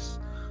piece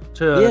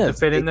to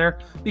fit in there.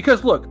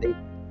 Because look,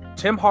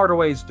 Tim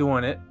Hardaway's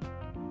doing it.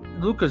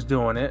 Luka's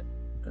doing it.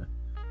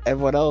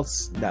 Everyone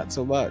else, not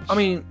so much. I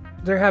mean,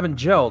 they haven't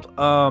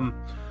gelled.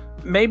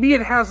 Maybe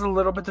it has a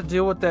little bit to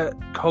do with that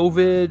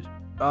COVID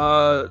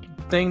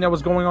thing that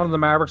was going on in the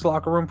Mavericks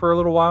locker room for a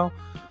little while.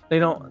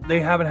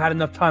 They haven't had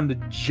enough time to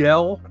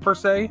gel per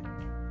se.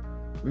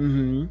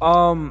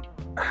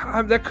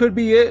 Mm-hmm. That could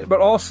be it,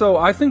 but also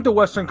I think the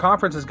Western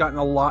Conference has gotten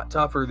a lot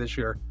tougher this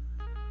year.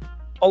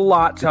 A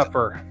lot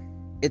tougher.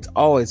 It's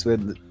always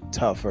been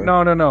tougher.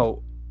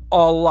 No.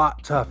 A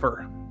lot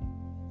tougher.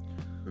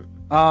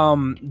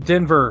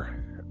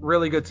 Denver,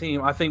 really good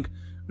team. I think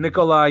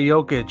Nikola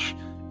Jokic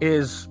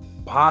is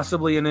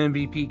possibly an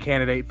MVP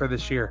candidate for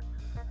this year.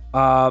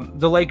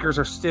 The Lakers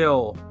are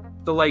still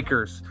the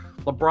Lakers.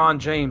 LeBron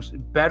James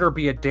better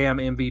be a damn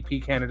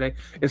MVP candidate.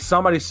 If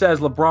somebody says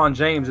LeBron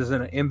James is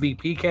an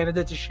MVP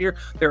candidate this year,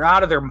 they're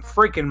out of their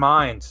freaking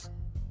minds.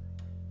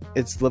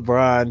 It's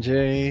LeBron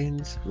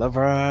James.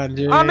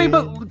 I mean,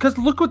 but because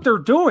look what they're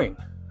doing.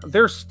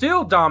 They're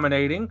still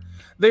dominating.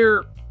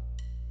 They're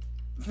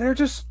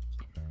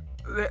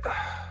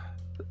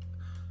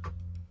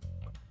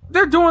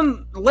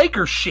doing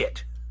Laker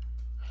shit.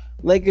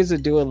 Lakers are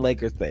doing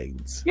Laker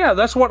things. Yeah,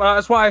 that's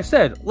why I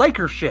said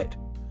Laker shit.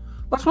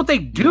 That's what they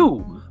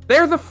do.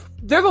 They're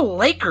the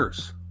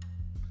Lakers.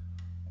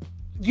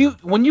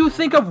 When you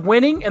think of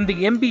winning in the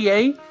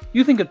NBA,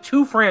 you think of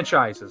two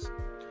franchises.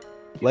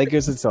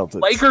 Lakers and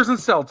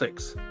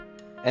Celtics.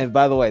 And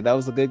by the way, that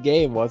was a good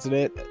game, wasn't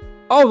it?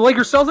 Oh,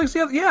 Lakers-Celtics?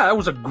 Yeah, it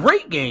was a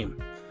great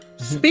game.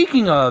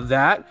 Speaking of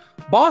that,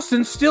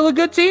 Boston's still a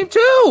good team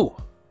too.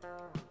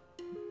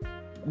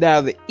 Now,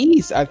 the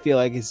East, I feel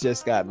like, has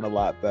just gotten a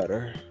lot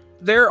better.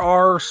 There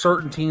are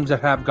certain teams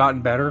that have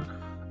gotten better.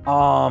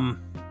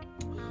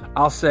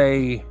 I'll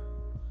say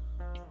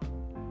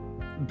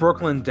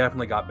Brooklyn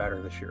definitely got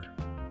better this year.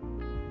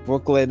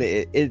 Brooklyn,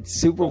 it's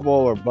Super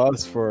Bowl or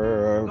bust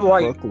for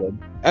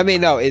Brooklyn. I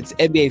mean, no, it's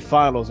NBA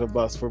Finals or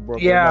bust for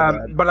Brooklyn.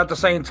 Yeah, but at the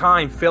same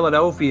time,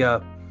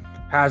 Philadelphia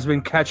has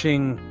been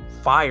catching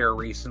fire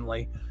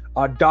recently.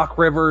 Doc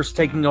Rivers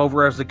taking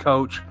over as the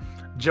coach.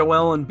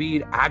 Joel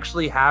Embiid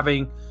actually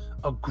having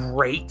a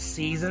great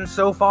season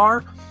so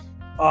far.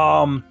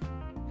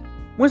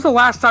 When's the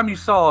last time you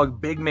saw a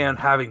big man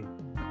having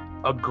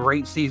a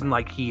great season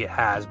like he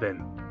has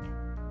been?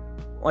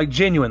 Like,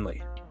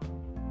 genuinely.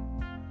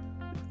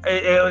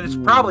 It's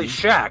probably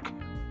Shaq.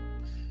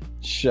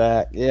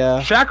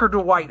 Yeah. Shaq or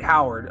Dwight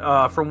Howard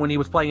from when he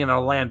was playing in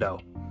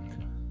Orlando.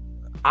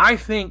 I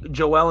think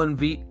Joel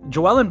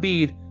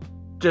Embiid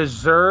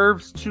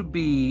deserves to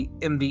be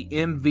in the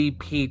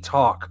MVP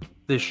talk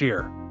this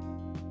year.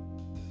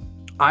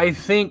 I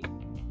think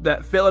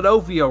that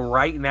Philadelphia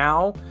right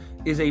now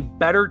is a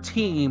better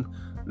team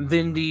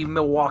than the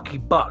Milwaukee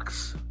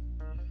Bucks.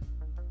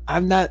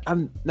 I'm not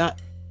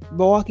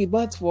Milwaukee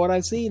Bucks, for what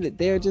I've seen,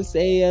 they're just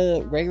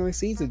a regular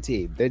season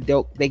team.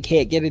 They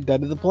can't get it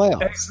done in the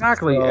playoffs.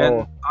 Exactly.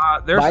 So,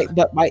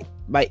 And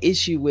my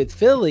issue with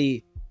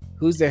Philly,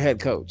 who's their head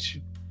coach?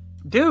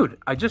 dude,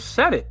 I just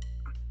said it.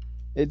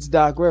 It's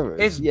Doc Rivers.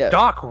 It's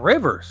Doc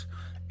Rivers.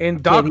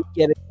 And Can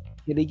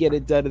he get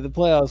it done in the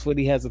playoffs when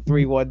he has a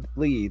 3-1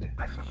 lead?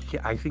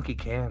 I think he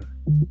can.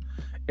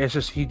 It's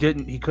just he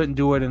couldn't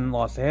do it in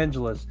Los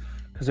Angeles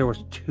because there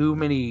was too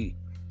many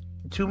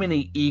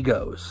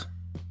egos.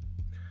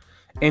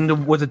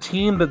 And with the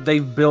team that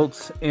they've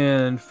built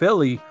in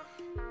Philly,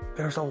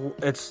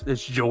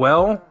 it's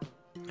Joel,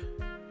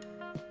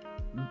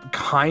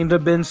 kind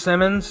of Ben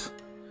Simmons,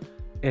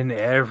 and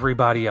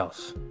everybody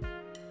else.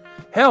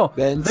 Hell,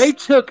 they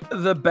took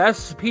the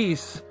best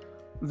piece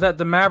that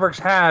the Mavericks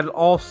had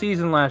all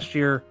season last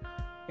year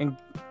and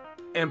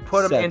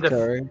put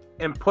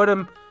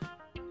him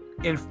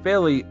in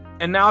Philly,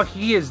 and now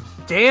he is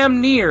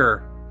damn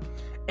near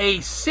a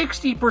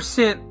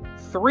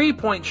 60%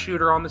 3-point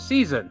shooter on the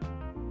season.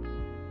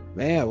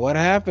 Man, what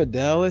happened,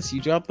 Dallas?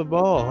 You dropped the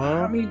ball,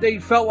 huh? I mean, they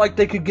felt like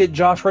they could get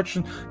Josh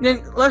Richardson.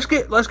 Then let's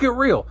get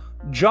real.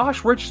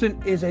 Josh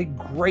Richardson is a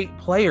great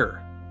player.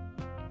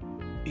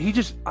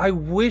 I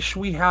wish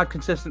we had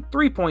consistent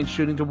 3-point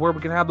shooting to where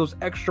we can have those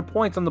extra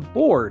points on the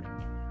board.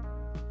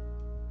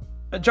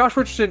 Josh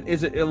Richardson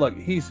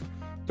he's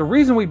the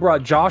reason we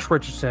brought Josh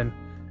Richardson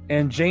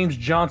and James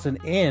Johnson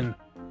in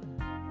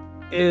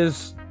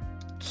is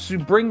to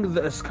bring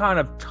this kind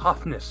of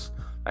toughness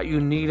that you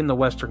need in the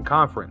Western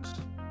Conference.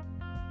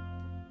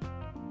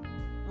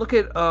 Look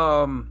at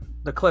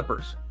the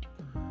Clippers.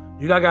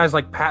 You got guys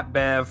like Pat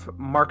Bev,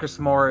 Marcus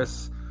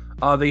Morris.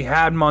 They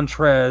had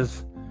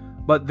Montrez,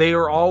 but they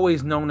are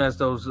always known as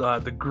those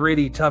the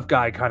gritty, tough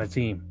guy kind of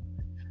team.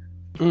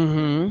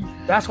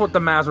 Mm-hmm. That's what the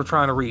Mavs were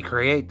trying to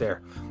recreate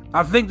there.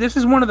 I think this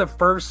is one of the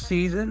first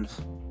seasons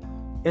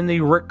in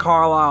the Rick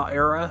Carlisle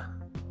era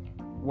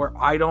where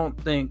I don't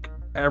think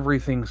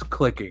everything's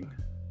clicking.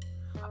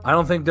 I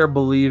don't think they're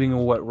believing in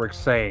what Rick's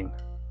saying.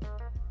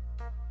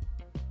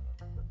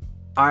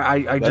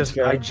 I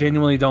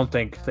genuinely don't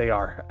think they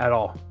are at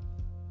all.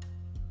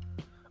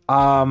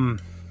 Do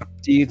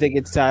you think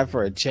it's time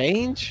for a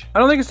change? I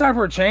don't think it's time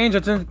for a change.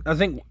 I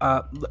think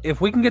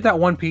if we can get that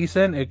one piece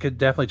in, it could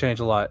definitely change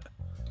a lot.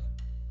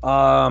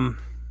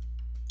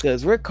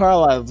 Because Rick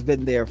Carlisle's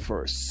been there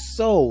for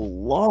so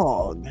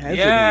long, hasn't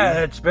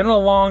he? It's been a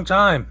long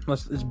time.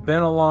 It's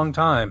been a long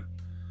time.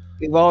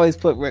 We've always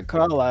put Rick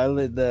Carlisle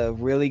in the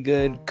really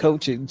good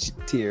coaching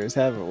tiers,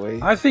 haven't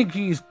we? I think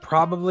he's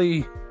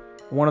probably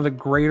one of the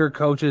greater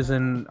coaches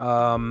in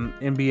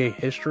NBA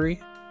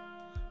history.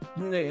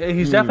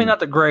 He's definitely not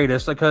the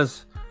greatest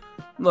because,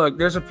 look,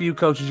 there's a few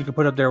coaches you could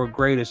put up there with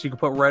greatest. You could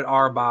put Red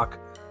Auerbach.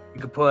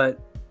 You could put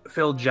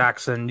Phil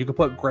Jackson. You could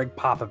put Greg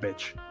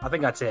Popovich. I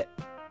think that's it.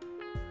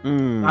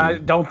 I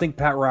don't think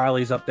Pat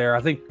Riley's up there.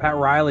 I think Pat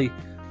Riley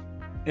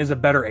is a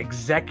better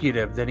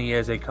executive than he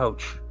is a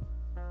coach.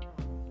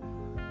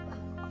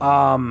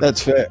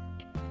 That's fair.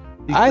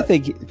 I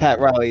think Pat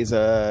Riley's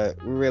a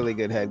really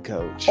good head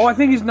coach. Oh, I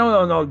think he's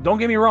no. Don't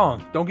get me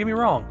wrong.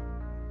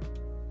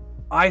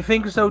 I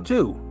think so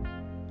too.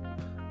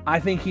 I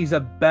think he's a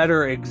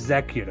better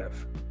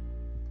executive.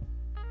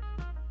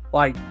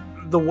 Like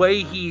the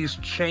way he's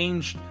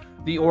changed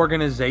the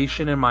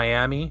organization in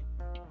Miami,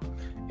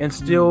 and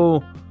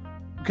still,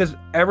 because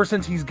ever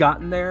since he's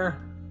gotten there,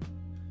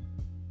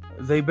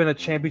 they've been a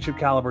championship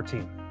caliber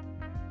team.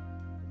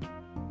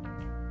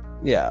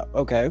 Yeah.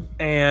 Okay.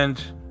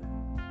 And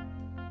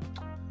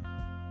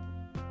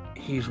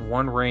he's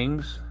won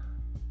rings.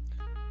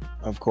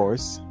 Of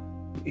course.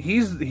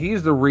 He's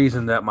the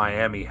reason that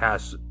Miami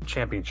has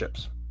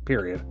championships,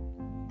 period.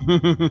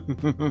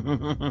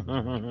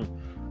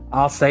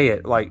 I'll say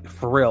it, like,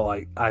 for real.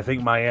 Like, I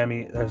think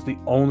Miami is the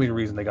only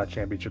reason they got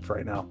championships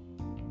right now.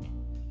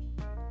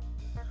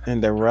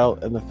 And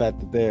and the fact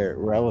that they're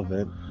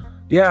relevant.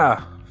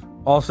 Yeah.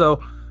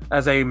 Also,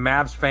 as a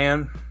Mavs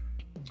fan,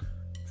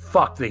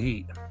 fuck the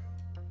Heat.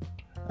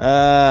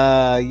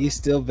 You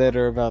still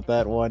bitter about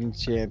that one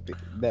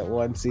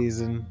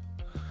season?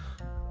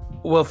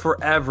 Will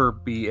forever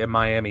be a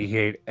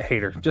Miami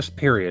hater. Just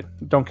period.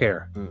 Don't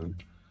care.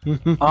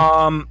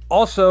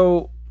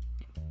 Also,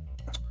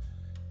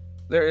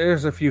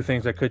 there's a few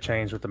things that could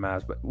change with the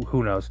Mavs, but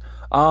who knows?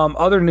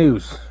 Other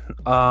news.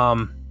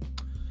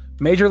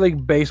 Major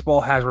League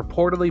Baseball has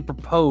reportedly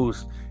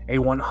proposed a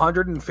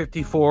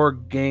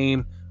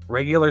 154-game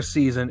regular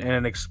season and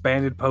an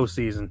expanded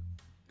postseason.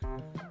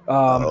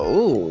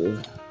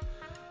 The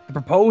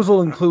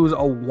proposal includes a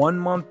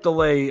 1-month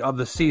delay of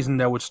the season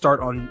that would start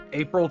on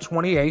April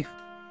 28th,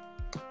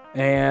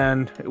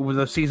 and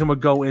the season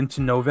would go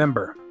into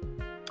November.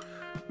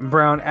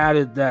 Brown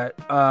added that,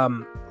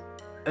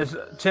 as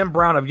Tim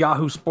Brown of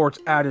Yahoo Sports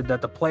added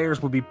that the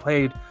players would be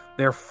paid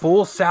their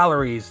full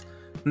salaries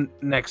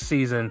next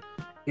season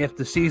if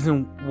the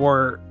season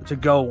were to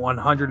go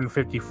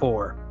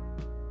 154.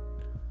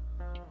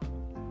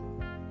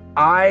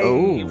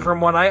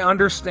 From what I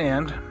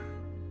understand,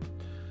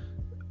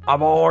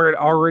 I've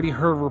already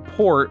heard a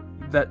report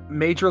that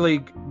Major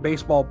League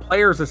Baseball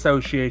Players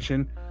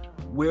Association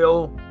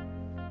will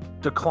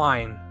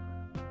decline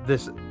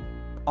this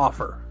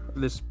offer,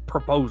 this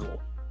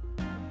proposal.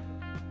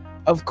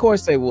 Of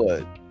course they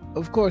would.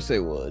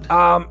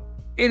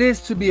 It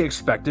is to be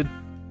expected.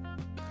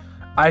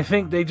 I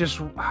think they just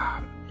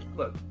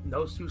look.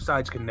 Those two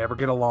sides can never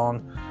get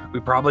along. We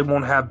probably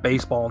won't have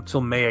baseball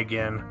until May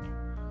again.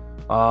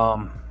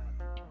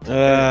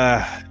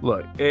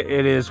 Look,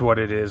 it is what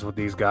it is with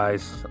these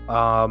guys.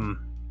 I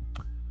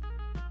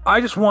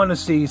just want to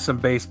see some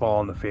baseball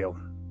on the field.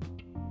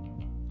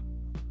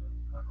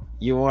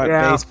 You want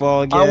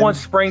baseball again? I want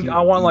spring.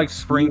 I want like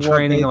spring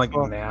training, like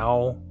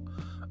now.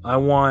 I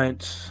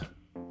want.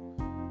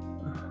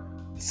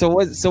 So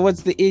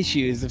what's the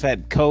issue? Is it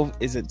that COVID?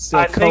 Is it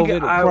still COVID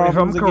if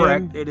I'm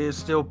correct, again? it is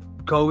still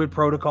COVID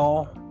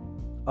protocol,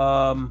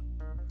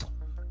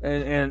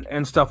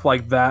 and stuff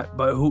like that.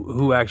 But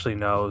who actually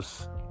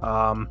knows?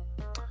 Yeah,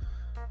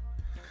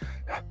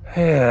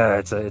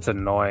 it's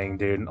annoying,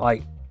 dude.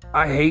 Like,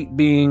 I hate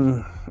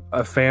being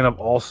a fan of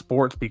all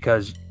sports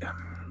because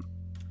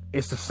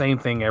it's the same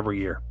thing every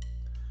year,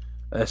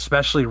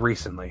 especially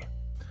recently.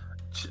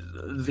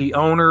 The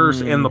owners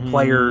and the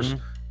players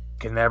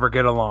can never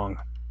get along.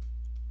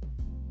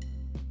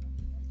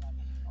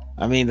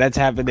 I mean, that's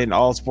happened in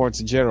all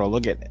sports in general.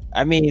 Look at it.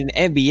 I mean,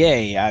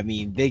 NBA. I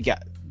mean, they're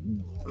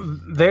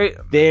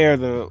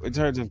in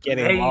terms of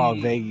getting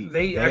along.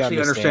 They actually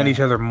understand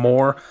each other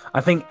more. I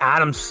think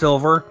Adam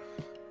Silver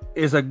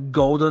is a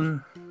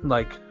golden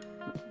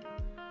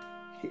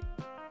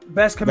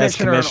best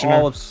commissioner in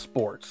all of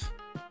sports.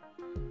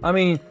 I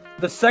mean,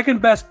 the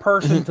second best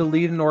person to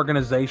lead an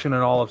organization in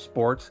all of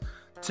sports,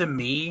 to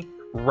me,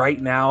 right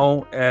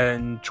now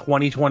in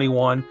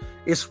 2021,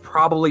 is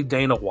probably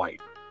Dana White.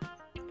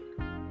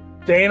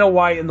 Dana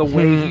White and the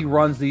way he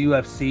runs the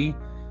UFC,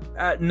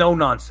 no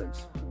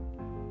nonsense.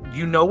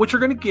 You know what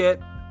you're going to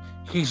get.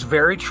 He's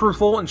very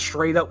truthful and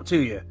straight up to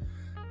you.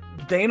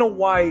 Dana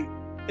White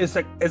is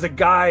a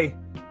guy.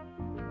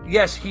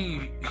 Yes,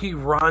 he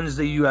runs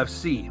the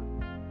UFC,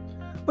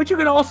 but you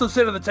can also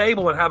sit at the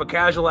table and have a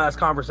casual ass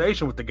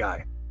conversation with the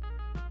guy.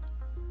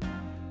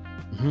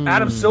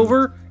 Adam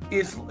Silver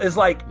is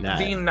like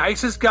the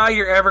nicest guy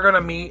you're ever going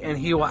to meet, and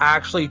he will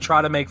actually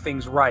try to make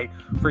things right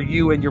for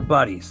you and your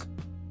buddies.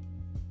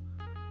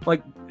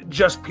 Like,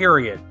 just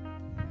period.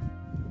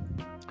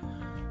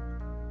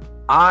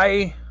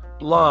 I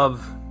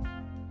love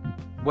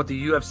what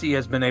the UFC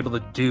has been able to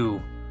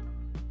do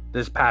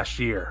this past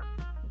year.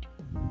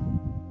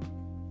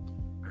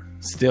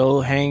 Still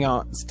hang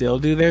on, still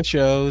do their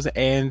shows,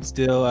 and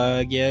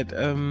still get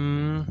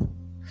everyone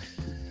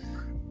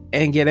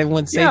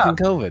safe in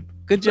COVID.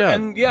 Good job.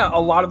 And a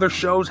lot of their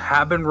shows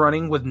have been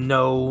running with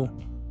no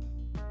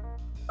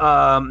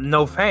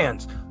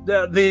fans.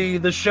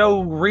 The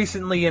show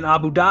recently in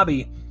Abu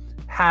Dhabi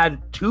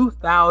had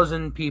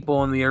 2,000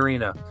 people in the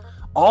arena.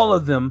 All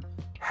of them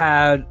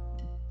had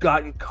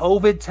gotten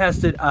COVID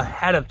tested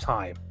ahead of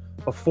time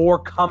before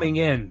coming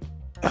in.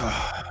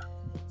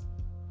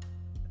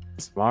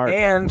 Smart.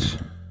 And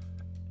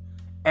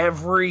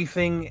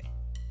everything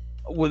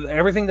that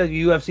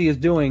the UFC is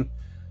doing,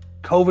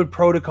 COVID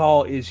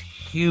protocol is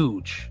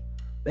huge.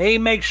 They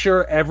make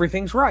sure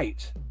everything's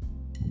right.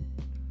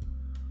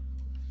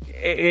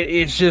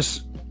 It's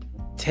just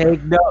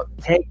take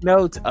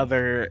notes,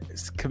 other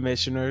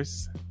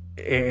commissioners.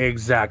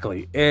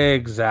 Exactly.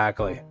 Take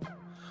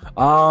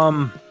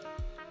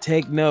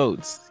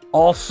notes.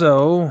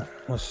 Also,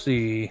 let's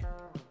see.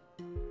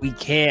 We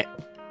can't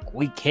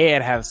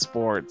have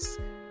sports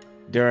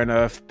during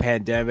a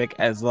pandemic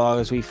as long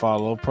as we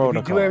follow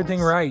protocols. If you do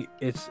everything right,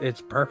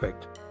 it's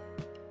perfect.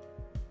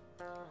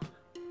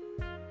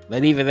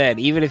 But even then,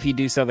 even if you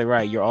do something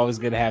right, you're always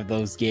going to have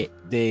those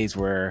days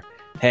where,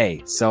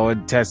 hey,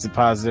 someone tested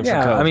positive for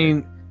COVID. I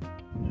mean,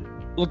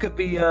 look at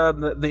the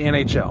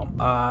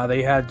NHL.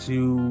 They had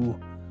to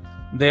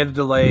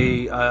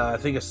delay, I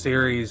think, a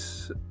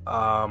series,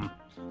 the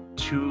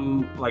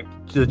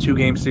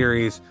 2-game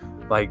series,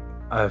 a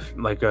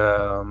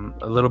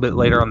little bit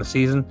later on the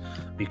season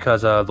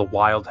because the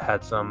Wild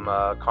had some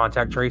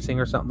contact tracing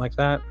or something like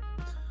that.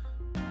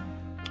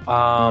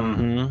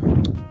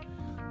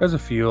 There's a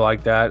few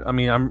like that. I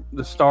mean,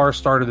 the Stars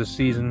started the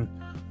season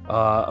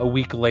a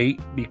week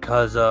late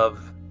because of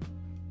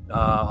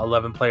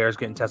 11 players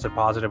getting tested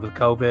positive with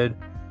COVID.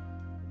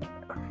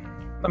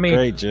 I mean,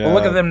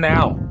 look at them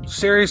now.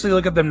 Seriously,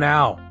 look at them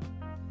now.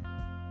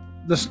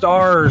 The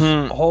Stars,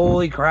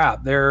 holy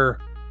crap, they're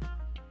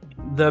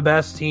the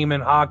best team in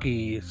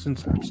hockey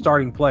since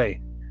starting play.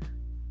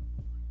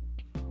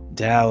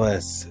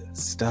 Dallas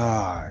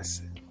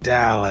Stars.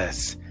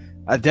 Dallas.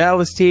 A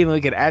Dallas team we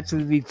could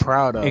actually be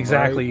proud of.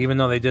 Exactly, right? even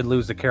though they did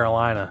lose to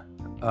Carolina.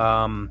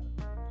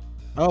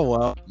 Oh,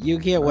 well, you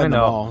can't win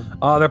them all.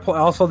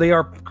 They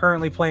are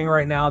currently playing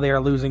right now. They are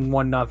losing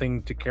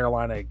 1-0 to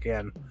Carolina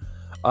again.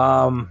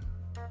 But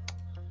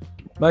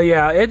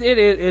yeah, it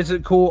is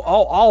cool.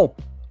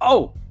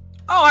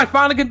 Oh, I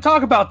finally can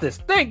talk about this.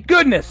 Thank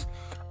goodness.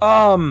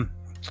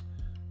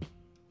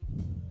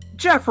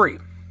 Jeffrey.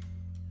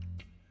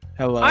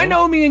 Hello. I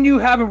know me and you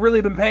haven't really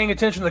been paying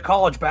attention to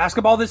college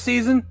basketball this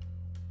season.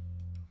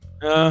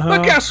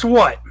 But guess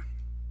what?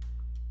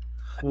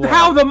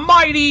 How the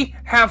mighty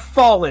have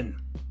fallen.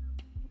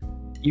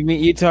 You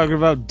mean you talking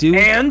about Duke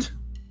and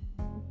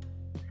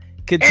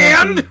Kentucky?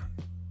 And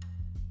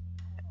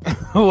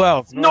who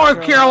else?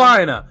 North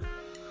Carolina.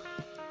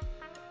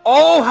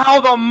 Oh,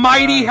 how the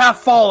mighty have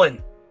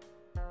fallen.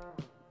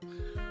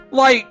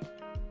 Like,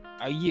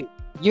 are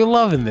you're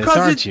loving this,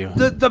 aren't you?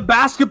 The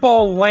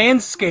basketball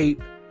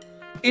landscape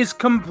is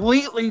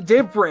completely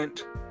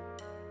different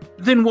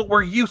than what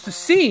we're used to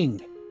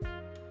seeing.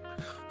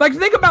 Like,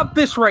 think about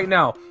this right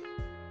now.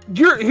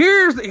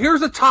 Here's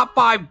the top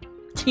 5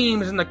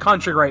 teams in the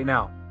country right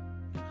now: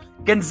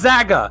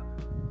 Gonzaga,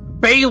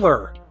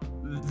 Baylor,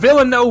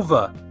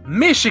 Villanova,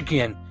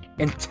 Michigan,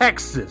 and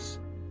Texas.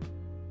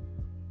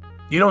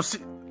 You don't see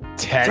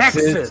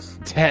Texas.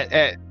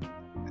 Texas.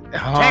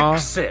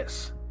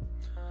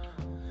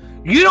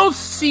 You don't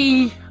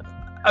see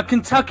a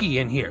Kentucky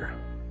in here.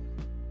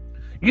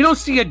 You don't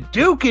see a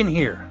Duke in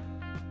here.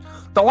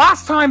 The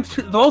last time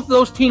both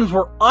those teams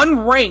were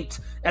unranked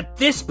at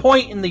this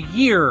point in the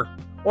year,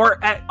 or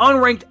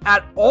unranked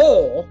at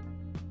all,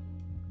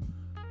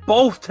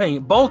 both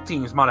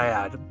teams, might I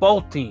add,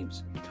 both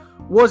teams,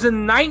 was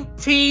in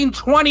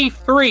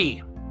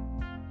 1923.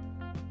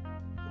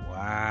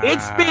 Wow.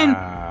 It's been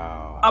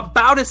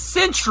about a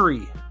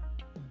century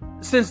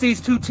since these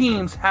two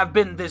teams have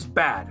been this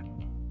bad.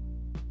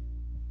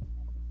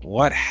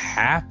 What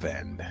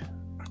happened?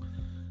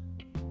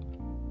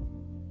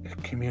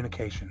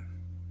 Communication.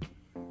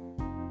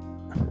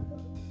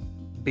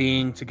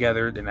 Being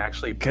together and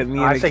actually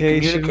communication. I say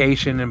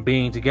communication and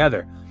being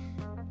together.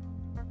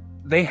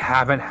 They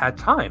haven't had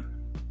time.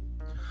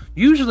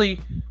 Usually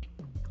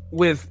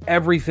with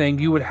everything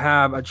you would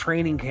have a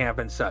training camp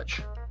and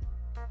such.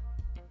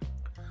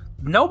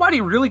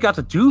 Nobody really got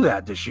to do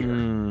that this year.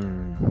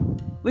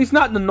 At least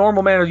not in the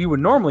normal manner you would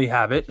normally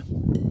have it.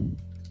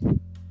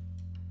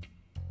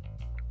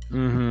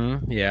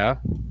 Yeah.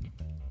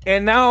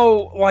 And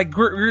now, like,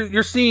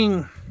 you're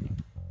seeing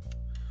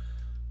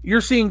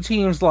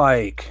teams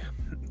like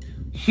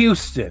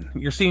Houston.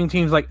 You're seeing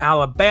teams like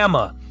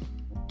Alabama,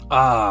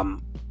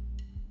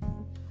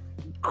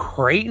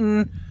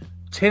 Creighton,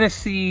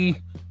 Tennessee,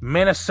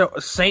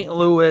 Minnesota, St.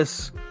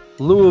 Louis,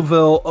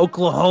 Louisville,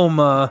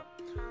 Oklahoma.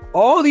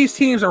 All these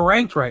teams are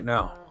ranked right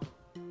now.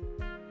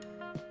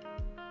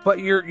 But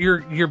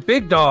your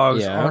big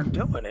dogs aren't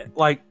doing it.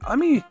 Like, let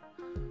me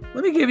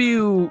give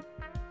you.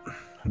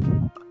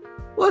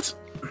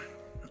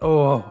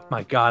 Oh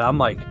my God!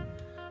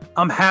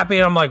 I'm happy.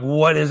 And I'm like,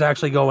 what is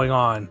actually going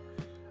on?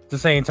 At the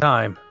same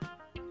time,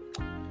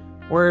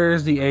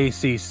 where's the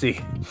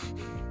ACC?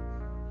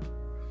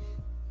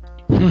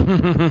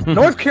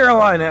 North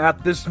Carolina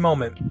at this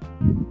moment,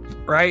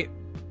 right?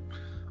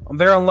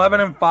 They're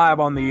 11-5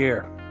 on the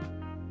year.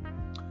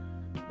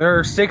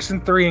 They're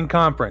 6-3 in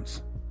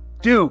conference.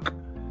 Duke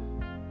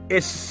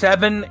is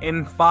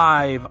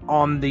 7-5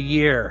 on the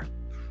year,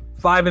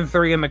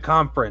 5-3 in the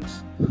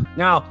conference.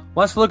 Now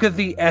let's look at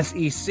the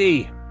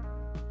SEC.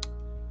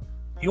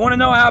 You want to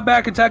know how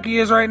bad Kentucky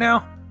is right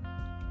now?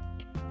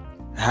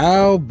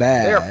 How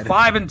bad? They're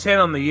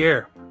 5-10 on the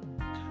year,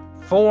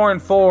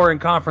 4-4 in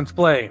conference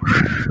play.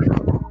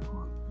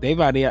 They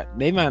might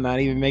not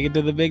even make it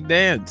to the big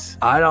dance.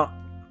 I don't.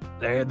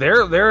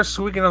 They're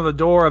squeaking on the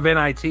door of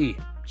NIT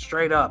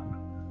straight up,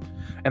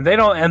 and they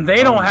don't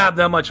have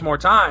that much more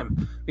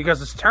time because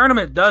this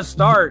tournament does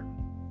start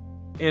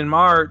in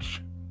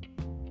March.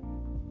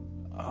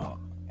 Oh,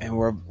 and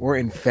we're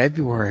in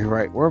February,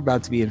 right? We're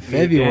about to be in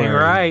February,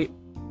 right?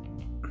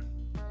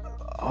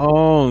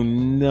 Oh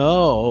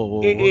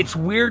no! It's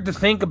weird to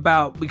think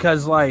about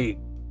because, like,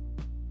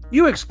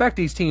 you expect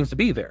these teams to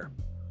be there,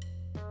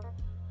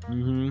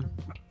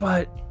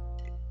 but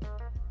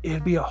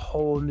it'd be a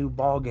whole new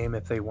ball game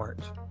if they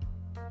weren't.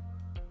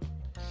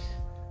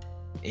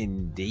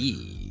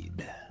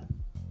 Indeed.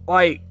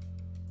 Like,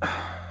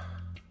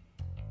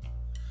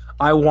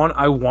 I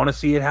want to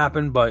see it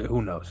happen, but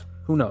who knows?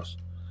 Who knows?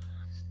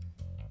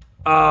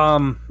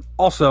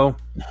 Also,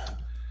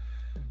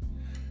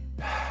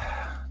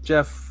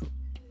 Jeff,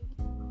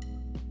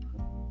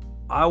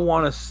 I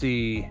want to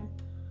see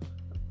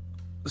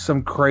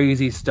some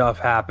crazy stuff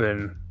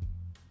happen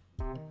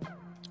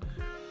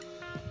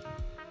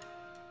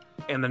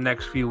in the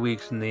next few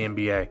weeks in the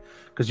NBA,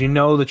 because you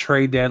know the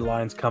trade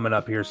deadline's coming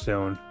up here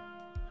soon.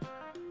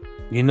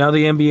 You know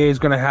the NBA is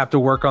going to have to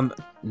work on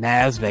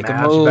Mavs. Make a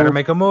move. Better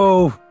make a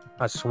move.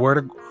 I swear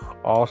to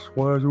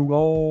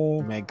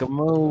God. Make a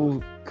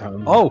move.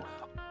 Come. Oh,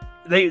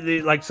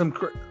 they like some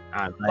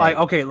like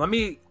okay. Let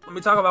me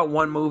talk about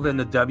one move in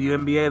the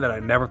WNBA that I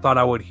never thought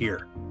I would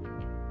hear.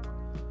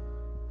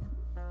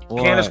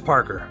 What? Candace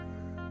Parker,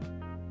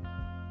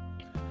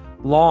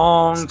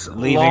 long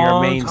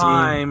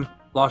time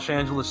Los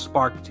Angeles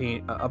Spark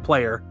team, a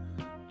player,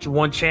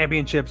 won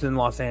championships in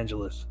Los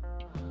Angeles.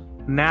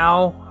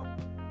 Now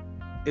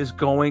is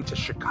going to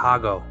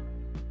Chicago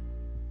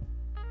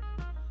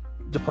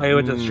to play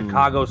with the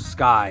Chicago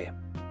Sky.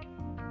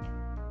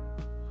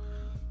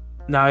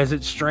 Now, is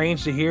it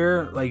strange to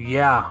hear? Like,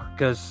 yeah,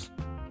 because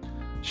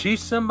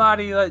she's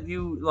somebody that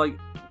you, like,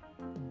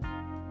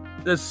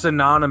 that's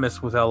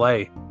synonymous with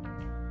LA.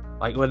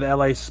 Like, with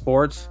LA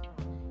sports.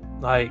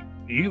 Like,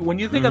 when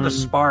you think of the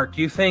Spark,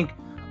 you think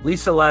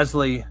Lisa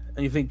Leslie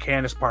and you think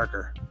Candace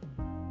Parker.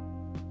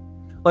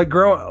 Like,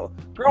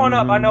 growing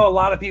up, I know a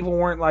lot of people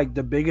weren't, like,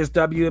 the biggest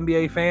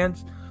WNBA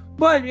fans.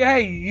 But,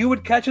 hey, you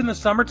would catch in the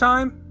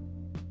summertime.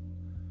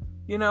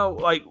 You know,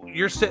 like,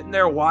 you're sitting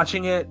there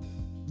watching it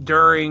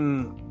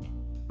during,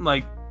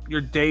 like, your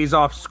days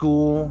off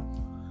school.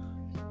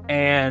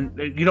 And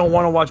you don't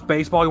want to watch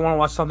baseball. You want to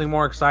watch something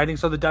more exciting.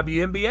 So the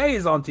WNBA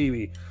is on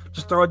TV.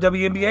 Just throw a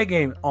WNBA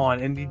game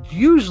on. And it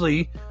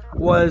usually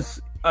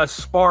was a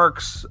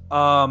Sparks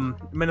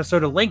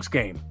Minnesota Lynx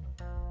game.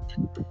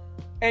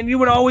 And you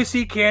would always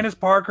see Candace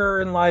Parker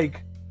and,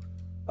 like,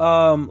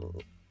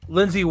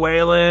 Lindsay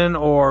Whalen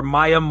or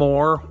Maya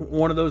Moore,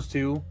 one of those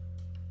two.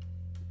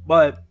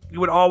 But you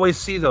would always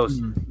see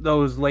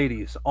those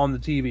ladies on the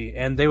TV,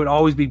 and they would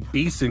always be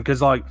beasting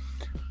because, like,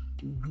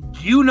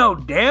 you know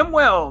damn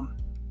well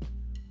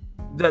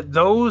that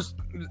those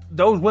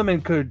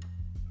women could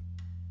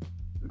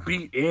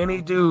beat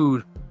any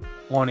dude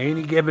on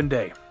any given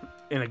day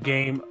in a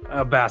game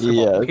of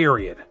basketball.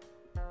 Yeah.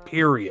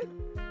 Period.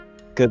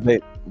 Because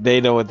they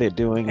know what they're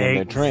doing and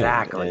they're trained.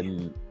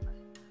 Exactly.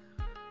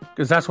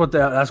 Because that's what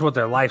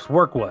their life's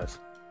work was.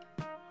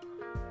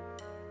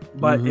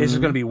 But it's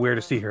just going to be weird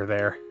to see her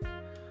there.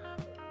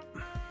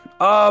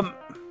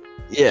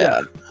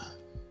 Yeah.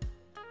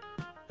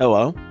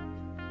 Hello?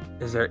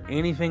 Is there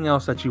anything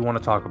else that you want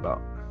to talk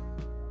about?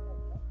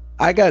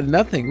 I got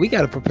nothing. We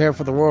got to prepare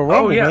for the Royal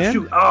Rumble, man.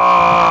 Shoot.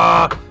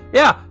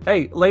 Yeah.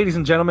 Hey, ladies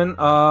and gentlemen,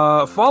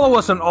 follow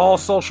us on all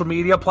social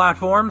media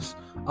platforms.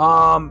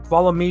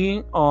 Follow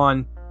me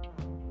on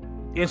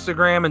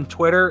Instagram and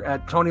Twitter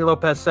at Tony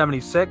Lopez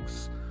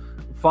 76.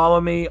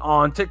 Follow me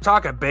on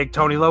TikTok at Big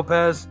Tony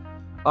Lopez.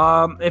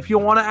 If you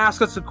want to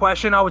ask us a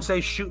question, I would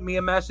say shoot me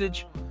a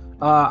message.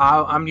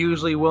 I'm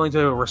usually willing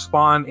to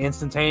respond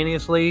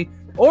instantaneously.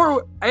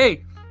 Or,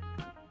 hey,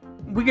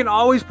 we can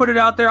always put it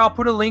out there. I'll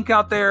put a link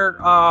out there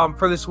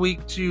for this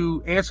week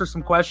to answer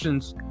some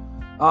questions.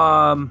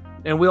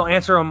 And we'll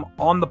answer them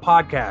on the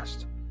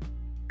podcast.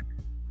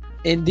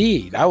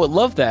 Indeed. I would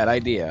love that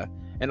idea.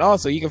 And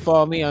also, you can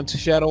follow me on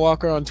Shadow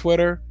Walker on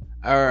Twitter.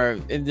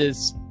 And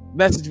just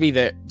message me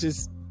there.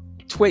 Just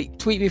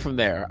tweet me from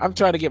there. I'm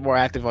trying to get more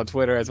active on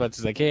Twitter as much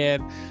as I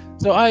can.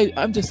 So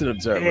I'm just an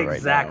observer right now.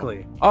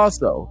 Exactly.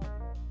 Also,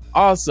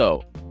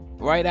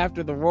 right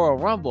after the Royal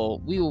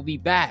Rumble, we will be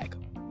back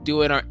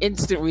doing our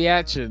instant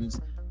reactions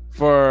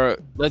for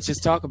Let's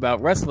Just Talk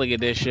About Wrestling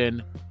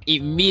Edition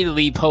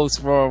immediately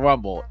post Royal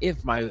Rumble,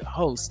 if my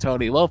host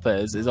Tony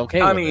Lopez is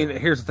okay with it.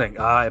 Here's the thing.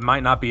 It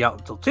might not be out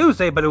until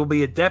Tuesday, but it will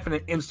be a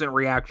definite instant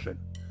reaction.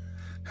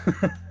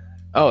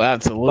 Oh,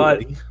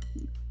 absolutely. But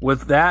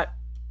with that,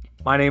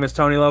 my name is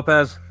Tony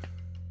Lopez.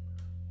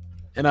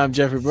 And I'm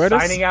Jeffrey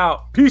Burtis. Signing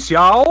out. Peace,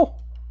 y'all.